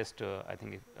single biggest, I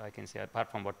think I can say, apart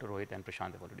from what Rohit and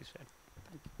Prashant have already said.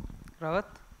 Thank you. Rawat?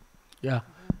 Yeah.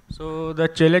 So the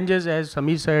challenges, as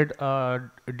Samir said,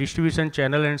 distribution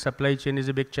channel and supply chain is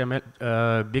a big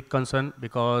big concern,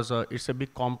 because it's a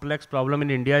big complex problem in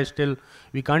India. Still,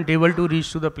 we can't able to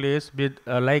reach to the place with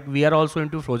like we are also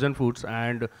into frozen foods,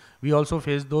 and we also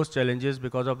face those challenges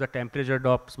because of the temperature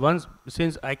drops.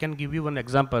 Since I can give you one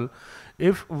example,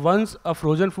 if once a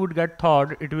frozen food get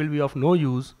thawed, it will be of no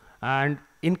use, and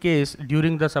in case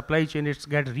during the supply chain it's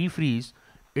get refreeze,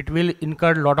 it will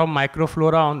incur a lot of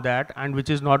microflora on that, and which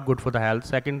is not good for the health.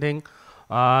 Second thing,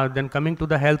 then coming to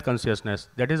the health consciousness,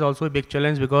 that is also a big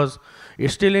challenge, because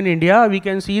still in India we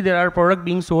can see there are products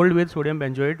being sold with sodium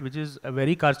benzoate, which is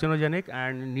very carcinogenic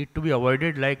and need to be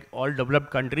avoided. Like all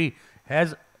developed country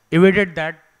has evaded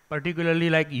that, particularly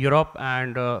like Europe,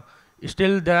 and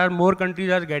still there are more countries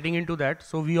are getting into that.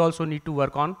 So we also need to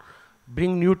work on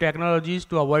bring new technologies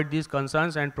to avoid these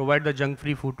concerns and provide the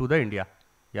junk-free food to the India.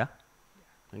 Yeah.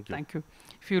 Thank you. Thank you.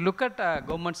 If you look at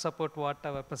government support, what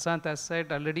Prashant has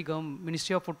said, already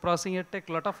Ministry of Food Processing had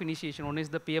taken a lot of initiation. One is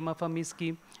the PMFME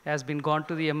scheme, has been gone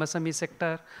to the MSME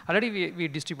sector. Already we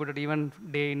distributed, even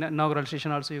the inaugural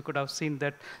session also, you could have seen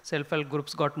that self-help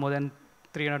groups got more than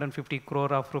 350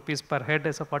 crore of rupees per head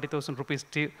as a 40,000 rupees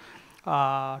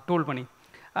toll money.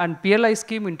 And PLI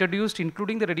scheme introduced,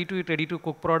 including the ready-to-eat,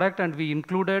 ready-to-cook product, and we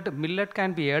included millet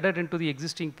can be added into the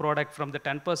existing product from the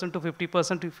 10% to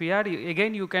 50%. If we add,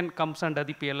 again, you can come under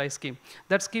the PLI scheme.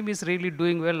 That scheme is really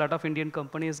doing well. A lot of Indian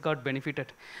companies got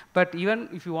benefited. But even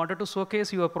if you wanted to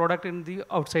showcase your product in the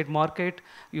outside market,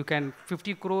 you can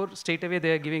 50 crore straight away.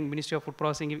 They are giving Ministry of Food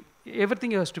Processing.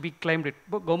 Everything has to be claimed it.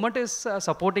 But government is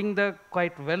supporting the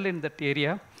quite well in that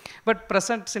area. But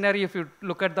present scenario, if you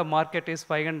look at the market, is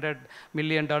 $500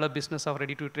 million business of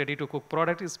ready-to-cook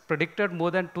product is predicted more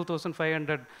than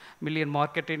 2,500 million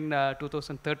market in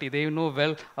 2030. They know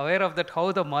well, aware of that,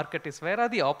 how the market is. Where are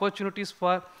the opportunities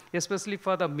for, especially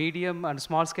for the medium and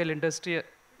small scale industry,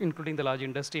 including the large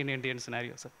industry in Indian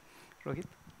scenario, sir? Rohit?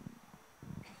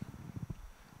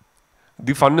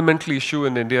 The fundamental issue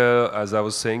in India, as I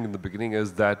was saying in the beginning,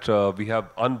 is that we have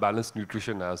unbalanced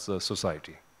nutrition as a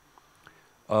society.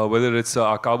 Whether it's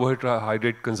our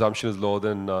carbohydrate consumption is lower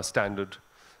than standard,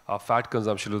 our fat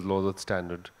consumption is lower than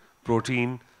standard,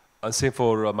 protein, and same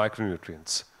for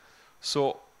micronutrients.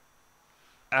 So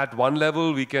at one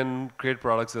level, we can create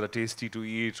products that are tasty to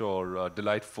eat or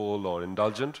delightful or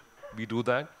indulgent. We do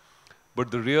that.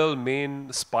 But the real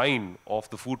main spine of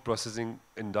the food processing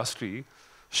industry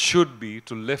should be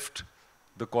to lift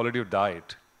the quality of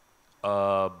diet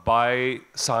by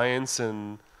science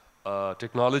and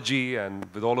technology and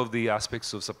with all of the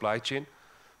aspects of supply chain,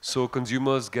 so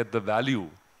consumers get the value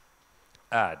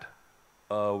add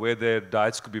where their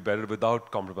diets could be better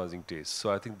without compromising taste.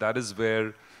 So I think that is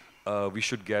where we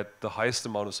should get the highest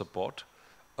amount of support,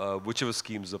 whichever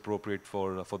scheme is appropriate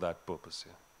for that purpose.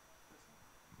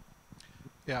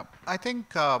 Yeah, I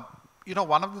think you know,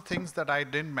 one of the things that I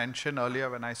didn't mention earlier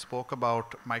when I spoke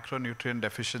about micronutrient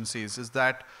deficiencies is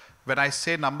that when I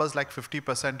say numbers like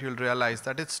 50%, you'll realize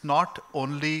that it's not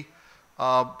only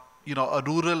you know, a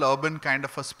rural-urban kind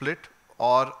of a split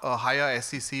or a higher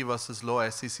SEC versus low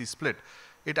SEC split.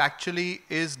 It actually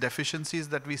is deficiencies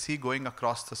that we see going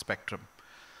across the spectrum.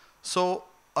 So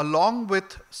along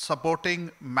with supporting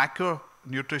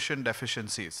macronutrition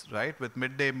deficiencies, right, with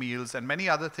midday meals and many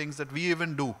other things that we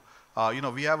even do, you know,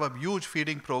 we have a huge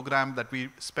feeding program that we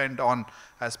spend on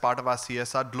as part of our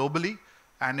CSR globally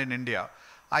and in India.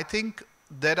 I think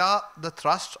there are the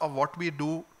thrust of what we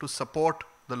do to support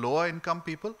the lower income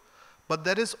people, but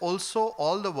there is also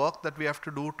all the work that we have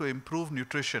to do to improve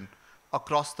nutrition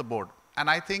across the board. And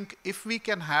I think if we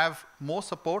can have more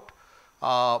support,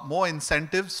 more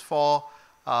incentives for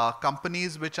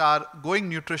companies which are going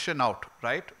nutrition out,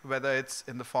 right? Whether it's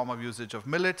in the form of usage of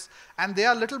millets, and they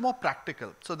are a little more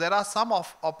practical. So there are some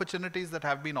opportunities that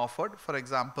have been offered. For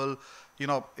example, you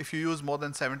know, if you use more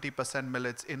than 70%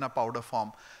 millets in a powder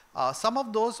form, some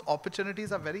of those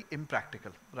opportunities are very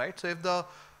impractical, right? So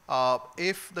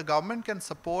if the government can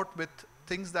support with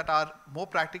things that are more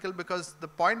practical, because the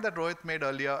point that Rohit made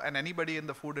earlier, and anybody in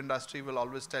the food industry will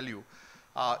always tell you,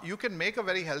 you can make a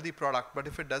very healthy product, but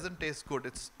if it doesn't taste good,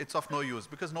 it's of no use,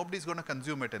 because nobody's going to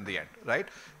consume it in the end, right?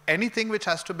 Anything which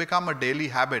has to become a daily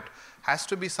habit has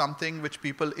to be something which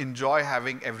people enjoy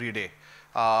having every day.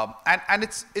 And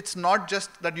it's not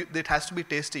just that it has to be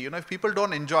tasty. You know, if people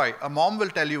don't enjoy, a mom will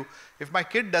tell you, if my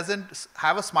kid doesn't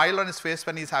have a smile on his face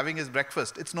when he's having his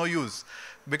breakfast, it's no use.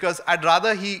 Because I'd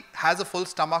rather he has a full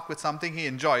stomach with something he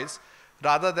enjoys,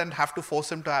 rather than have to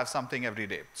force him to have something every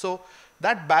day. So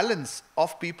that balance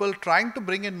of people trying to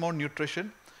bring in more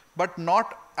nutrition, but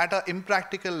not at an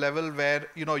impractical level where,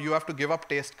 you know, you have to give up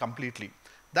taste completely.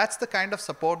 That's the kind of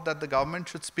support that the government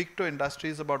should speak to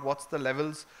industries about, what's the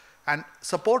levels, and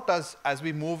support us as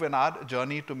we move in our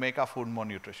journey to make our food more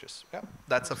nutritious. Yeah,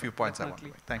 that's a few points I want to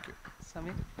make. Thank you.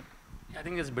 Samir? I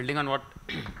think it's building on what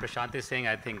Prashant is saying.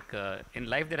 I think in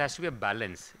life there has to be a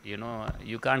balance. You know,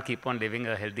 you can't keep on living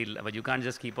a healthy, but you can't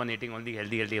just keep on eating only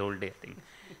healthy whole day. I think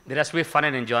there has to be fun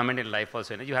and enjoyment in life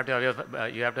also. You know, you have to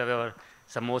have your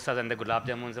samosas and the gulab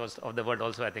jamuns of the world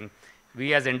also. I think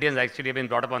we as Indians actually have been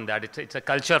brought up on that. It's a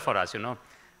culture for us. You know,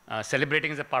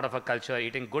 celebrating is a part of our culture.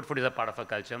 Eating good food is a part of our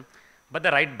culture. But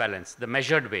the right balance, the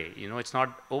measured way. You know, it's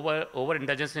not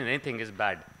overindulgence in anything is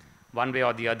bad, one way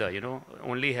or the other. You know,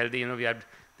 only healthy. You know, we had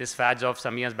this fads of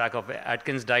some years back of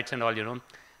Atkins diets and all. You know,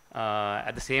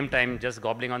 at the same time just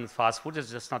gobbling on fast food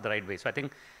is just not the right way. So I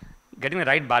think getting the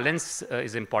right balance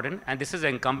is important, and this is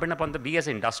incumbent upon we as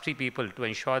industry people to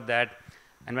ensure that.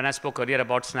 And when I spoke earlier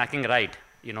about snacking right,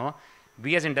 you know,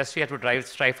 we as industry have to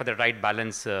strive for the right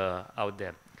balance out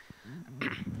there.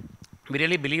 We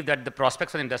really believe that the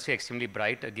prospects for the industry are extremely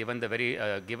bright, given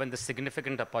the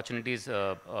significant opportunities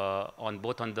on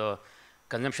both on the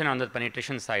consumption and on the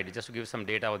penetration side. Just to give some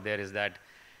data out there, is that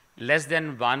less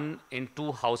than 1 in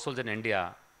 2 households in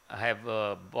India have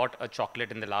bought a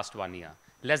chocolate in the last 1 year.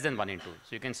 Less than 1 in 2.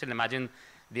 So you can still imagine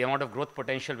the amount of growth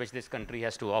potential which this country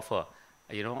has to offer.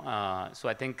 You know, so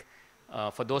I think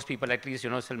for those people, at least, you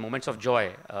know, still moments of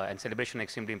joy and celebration are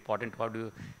extremely important. How do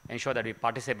you ensure that we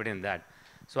participate in that?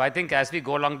 So I think as we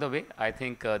go along the way, I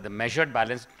think the measured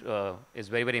balance is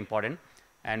very, very important.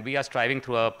 And we are striving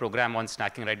through a program on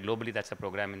snacking right globally. That's a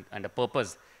program, and the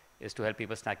purpose is to help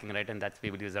people snacking right, and that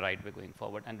we believe is the right way going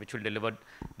forward, and which will deliver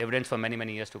dividends for many,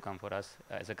 many years to come for us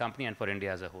as a company and for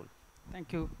India as a whole.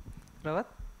 Thank you. Rawat?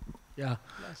 Yeah,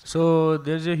 so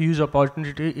there's a huge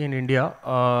opportunity in India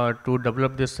to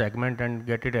develop this segment and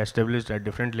get it established at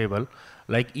different level,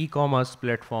 like e-commerce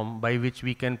platform by which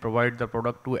we can provide the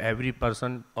product to every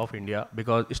person of India,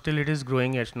 because still it is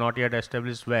growing, it's not yet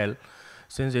established well,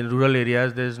 since in rural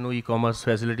areas there is no e-commerce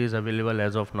facilities available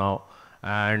as of now.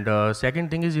 And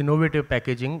second thing is innovative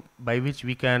packaging, by which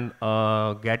we can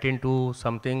get into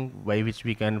something by which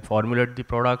we can formulate the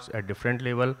products at different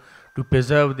level to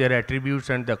preserve their attributes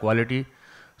and the quality.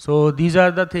 So these are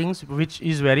the things which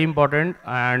is very important,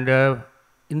 and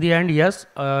in the end, yes,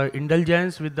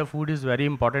 indulgence with the food is very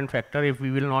important factor. If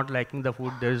we will not liking the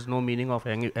food, there is no meaning of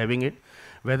having it.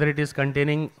 Whether it is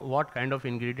containing what kind of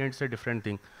ingredients, a different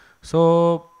thing.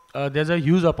 So there's a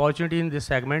huge opportunity in this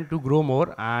segment to grow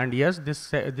more, and yes,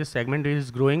 this segment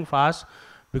is growing fast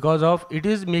because of it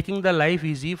is making the life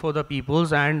easy for the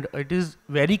peoples, and it is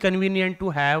very convenient to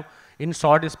have in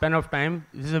short span of time.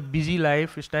 This is a busy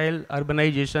lifestyle.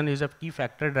 Urbanization is a key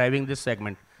factor driving this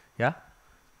segment. Yeah.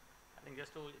 I think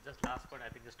just last point. I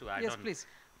think just to add on. Yes, please.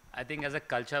 I think as a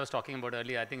culture I was talking about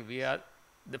earlier, I think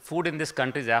the food in this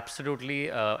country is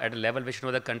absolutely at a level which no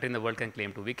other country in the world can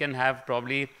claim to. We can have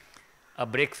probably a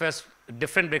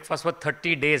different breakfast for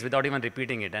 30 days without even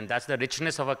repeating it, and that's the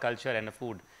richness of our culture and the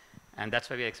food, and that's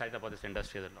why we're excited about this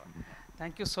industry a lot.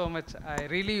 Thank you so much. I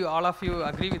really, all of you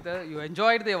agree with you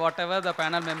enjoyed whatever the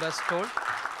panel members told,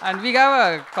 and we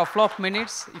have a couple of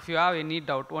minutes if you have any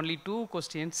doubt. Only 2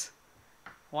 questions.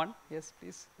 1, yes,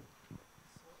 please.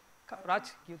 Raj,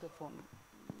 give the phone,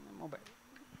 mobile,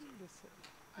 this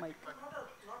mic.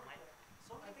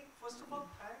 So I think first of all,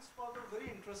 thanks for the very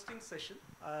interesting session.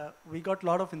 We got a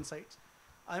lot of insights.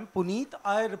 I'm Puneet.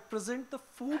 I represent the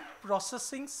Food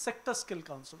Processing Sector Skill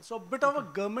Council. So a bit of a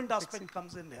government aspect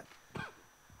comes in there.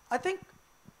 I think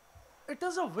it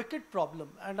is a wicked problem,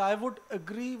 and I would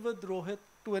agree with Rohit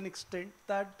to an extent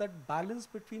that that balance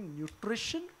between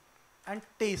nutrition and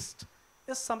taste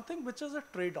is something which is a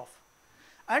trade-off.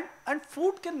 And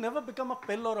food can never become a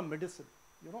pill or a medicine.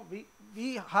 You know,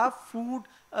 we have food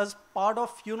as part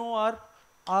of, you know,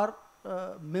 our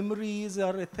memories,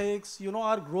 our ethics, you know,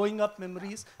 our growing up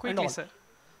memories. Quickly, sir.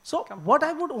 So what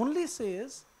I would only say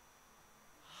is,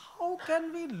 how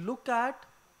can we look at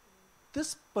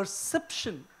this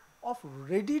perception of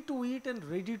ready to eat and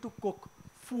ready to cook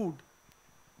food,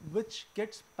 which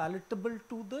gets palatable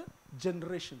to the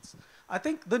generations? I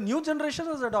think the new generation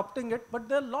is adopting it, but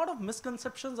there are a lot of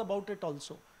misconceptions about it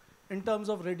also, in terms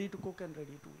of ready to cook and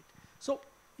ready to eat. So,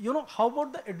 you know, how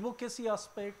about the advocacy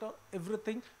aspect or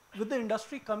everything with the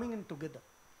industry coming in together?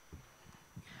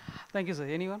 Thank you, sir.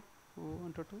 Anyone who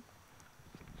wanted to?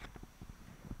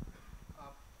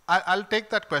 I'll take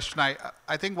that question.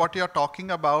 I think what you're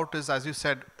talking about is, as you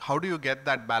said, how do you get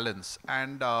that balance?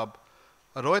 And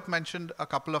Rohit mentioned a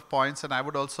couple of points, and I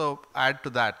would also add to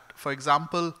that. For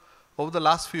example, over the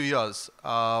last few years,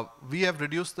 we have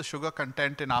reduced the sugar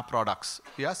content in our products,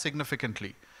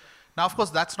 significantly. Now, of course,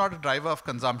 that's not a driver of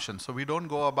consumption. So we don't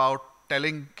go about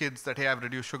telling kids that, hey, I've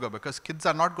reduced sugar, because kids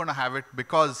are not going to have it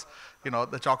because, you know,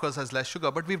 the Chockers has less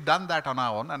sugar. But we've done that on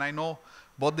our own, and I know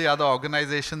both the other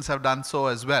organizations have done so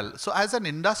as well. So as an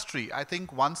industry, I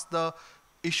think once the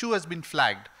issue has been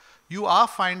flagged, you are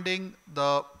finding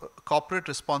the corporate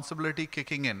responsibility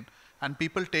kicking in and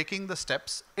people taking the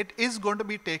steps. It is going to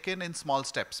be taken in small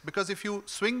steps, because if you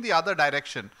swing the other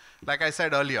direction, like I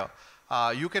said earlier,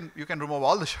 you can remove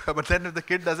all the sugar, but then if the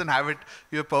kid doesn't have it,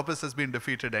 your purpose has been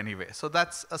defeated anyway. So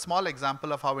that's a small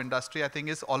example of how industry, I think,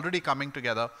 is already coming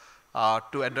together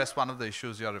to address one of the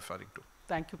issues you're referring to.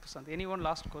 Thank you, Prasant. Anyone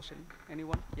last question?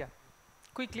 Anyone? Yeah.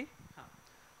 Quickly.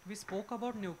 We spoke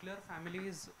about nuclear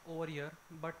families over here,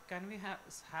 but can we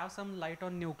have some light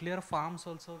on nuclear farms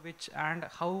also, and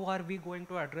how are we going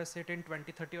to address it in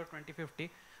 2030 or 2050,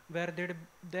 where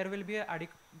there will be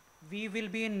we will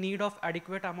be in need of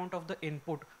adequate amount of the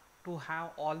input to have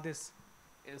all this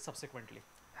subsequently,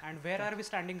 and where are we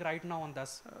standing right now on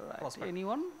this prospect?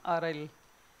 Anyone? Or I'll.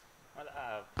 Well,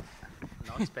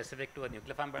 not specific to a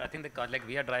nuclear farm, but I think like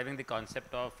we are driving the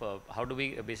concept of how do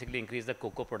we basically increase the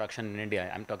cocoa production in India.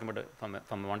 I'm talking about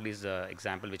from Mondley's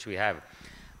example, which we have.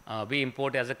 We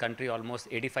import as a country almost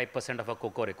 85% of our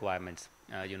cocoa requirements,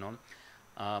 you know.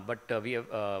 But we have,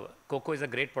 cocoa is a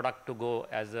great product to go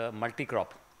as a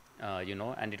multi-crop, you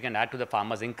know, and it can add to the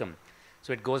farmer's income.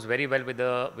 So it goes very well with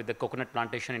the coconut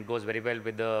plantation. It goes very well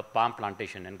with the palm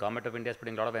plantation. And Government of India is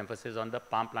putting a lot of emphasis on the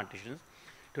palm plantations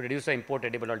to reduce the import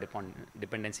edible oil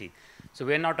dependency. So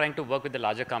we are now trying to work with the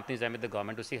larger companies and with the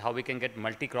government to see how we can get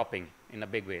multi-cropping in a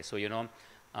big way. So, you know,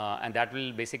 and that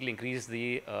will basically increase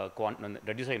the,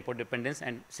 reduce the import dependence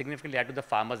and significantly add to the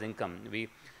farmer's income.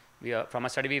 From a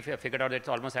study, we figured out that it's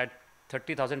almost at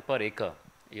 30,000 per acre,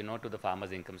 you know, to the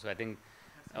farmer's income. So I think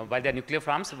while they're nuclear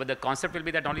farms, but the concept will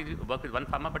be that only work with one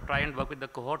farmer, but try and work with the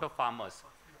cohort of farmers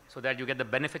so that you get the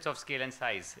benefits of scale and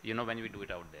size, you know, when we do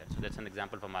it out there. So that's an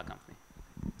example from our company.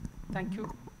 Thank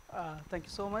you. Thank you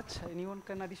so much. Anyone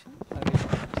can addition?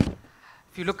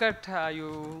 If you look at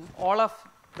all of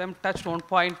them touched one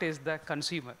point is the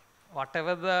consumer.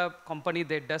 Whatever the company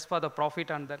they does for the profit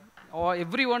and that, or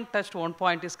everyone touched one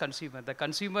point is consumer. The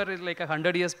consumer is like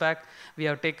 100 years back, we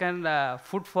have taken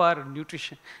food for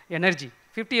nutrition, energy.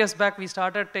 50 years back, we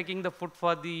started taking the food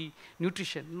for the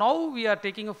nutrition. Now we are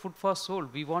taking a food for soul.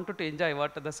 We wanted to enjoy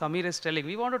what the Samir is telling.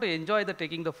 We wanted to enjoy the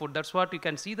taking the food. That's what you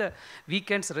can see the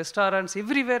weekends, restaurants,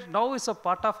 everywhere. Now it's a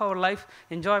part of our life,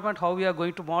 enjoyment, how we are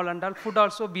going to mall and all. Food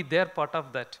also be there part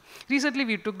of that. Recently,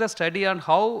 we took the study on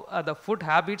how the food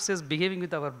habits is behaving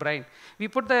with our brain. We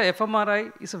put the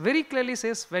fMRI. It very clearly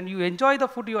says when you enjoy the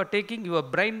food you are taking, your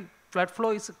brain blood flow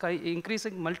is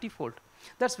increasing multifold.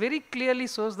 That's very clearly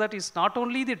shows that it's not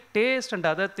only the taste and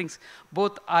other things,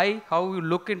 both eye, how you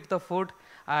look into the food,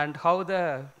 and how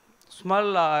the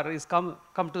smell is come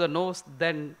to the nose,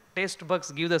 then taste buds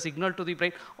give the signal to the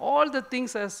brain. All the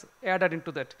things has added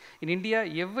into that. In India,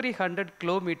 every 100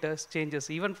 kilometers changes.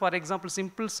 Even for example,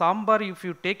 simple sambar, if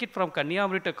you take it from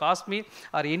Kanyakumari to Kashmir,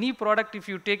 or any product, if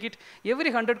you take it, every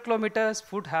 100 kilometers,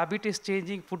 food habit is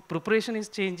changing, food preparation is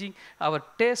changing, our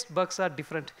taste buds are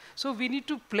different. So we need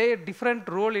to play a different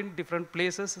role in different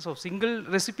places. So single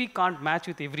recipe can't match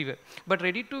with everywhere. But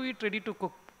ready to eat, ready to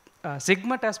cook,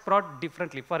 segment has brought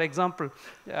differently. For example,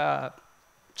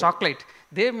 chocolate.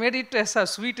 They made it as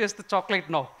sweet as the chocolate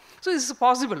now. So this is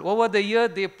possible. Over the year,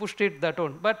 they pushed it that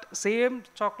on. But same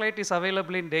chocolate is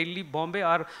available in Delhi, Bombay,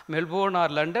 or Melbourne, or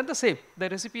London, the same. The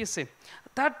recipe is same.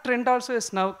 That trend also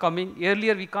is now coming.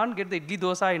 Earlier, we can't get the idli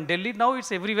dosa in Delhi. Now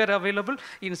it's everywhere available.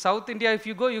 In South India, if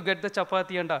you go, you get the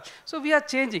chapati and all. So we are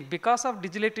changing. Because of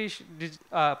digitalization,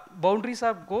 boundaries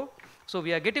have go. So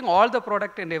we are getting all the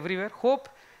product and everywhere. Hope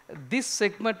this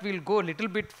segment will go a little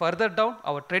bit further down.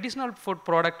 Our traditional food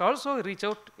product also reach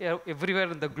out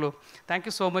everywhere in the globe. Thank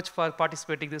you so much for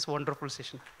participating in this wonderful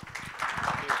session.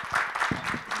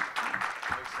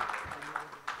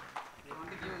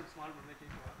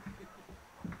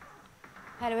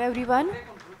 Hello everyone.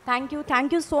 Thank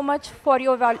you so much for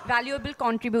your valuable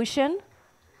contribution.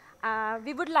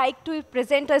 We would like to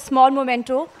present a small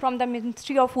memento from the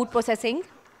Ministry of Food Processing.